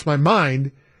never crossed my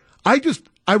mind. I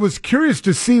was curious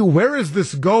to see, where is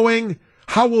this going?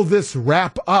 How will this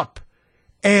wrap up?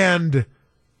 And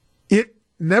it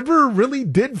never really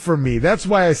did for me. That's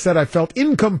why I said I felt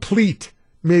incomplete.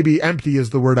 Maybe empty is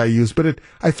the word I use, but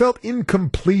I felt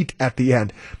incomplete at the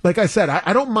end. Like I said,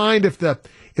 I don't mind if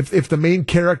the main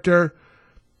character,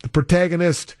 the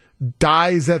protagonist,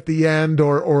 dies at the end,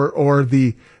 or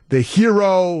the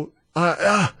hero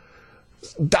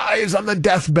dies on the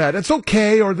deathbed. It's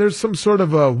okay, or there's some sort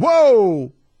of a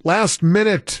whoa, last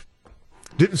minute,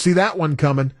 didn't see that one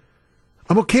coming.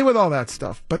 I'm okay with all that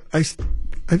stuff, but I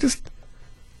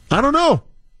don't know.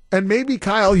 And maybe,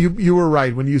 Kyle, you were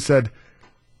right when you said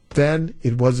then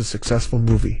it was a successful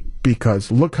movie,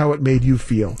 because look how it made you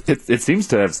feel. It seems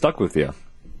to have stuck with you.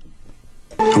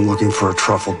 I'm looking for a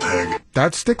truffle pig.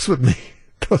 That sticks with me.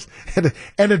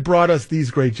 And it brought us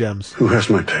these great gems. Who has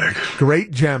my pig?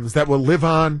 Great gems that will live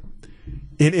on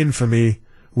in infamy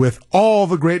with all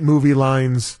the great movie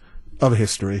lines of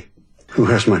history. Who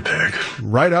has my pig?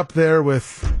 Right up there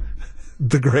with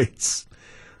the greats.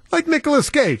 Like Nicolas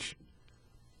Cage.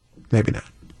 Maybe not.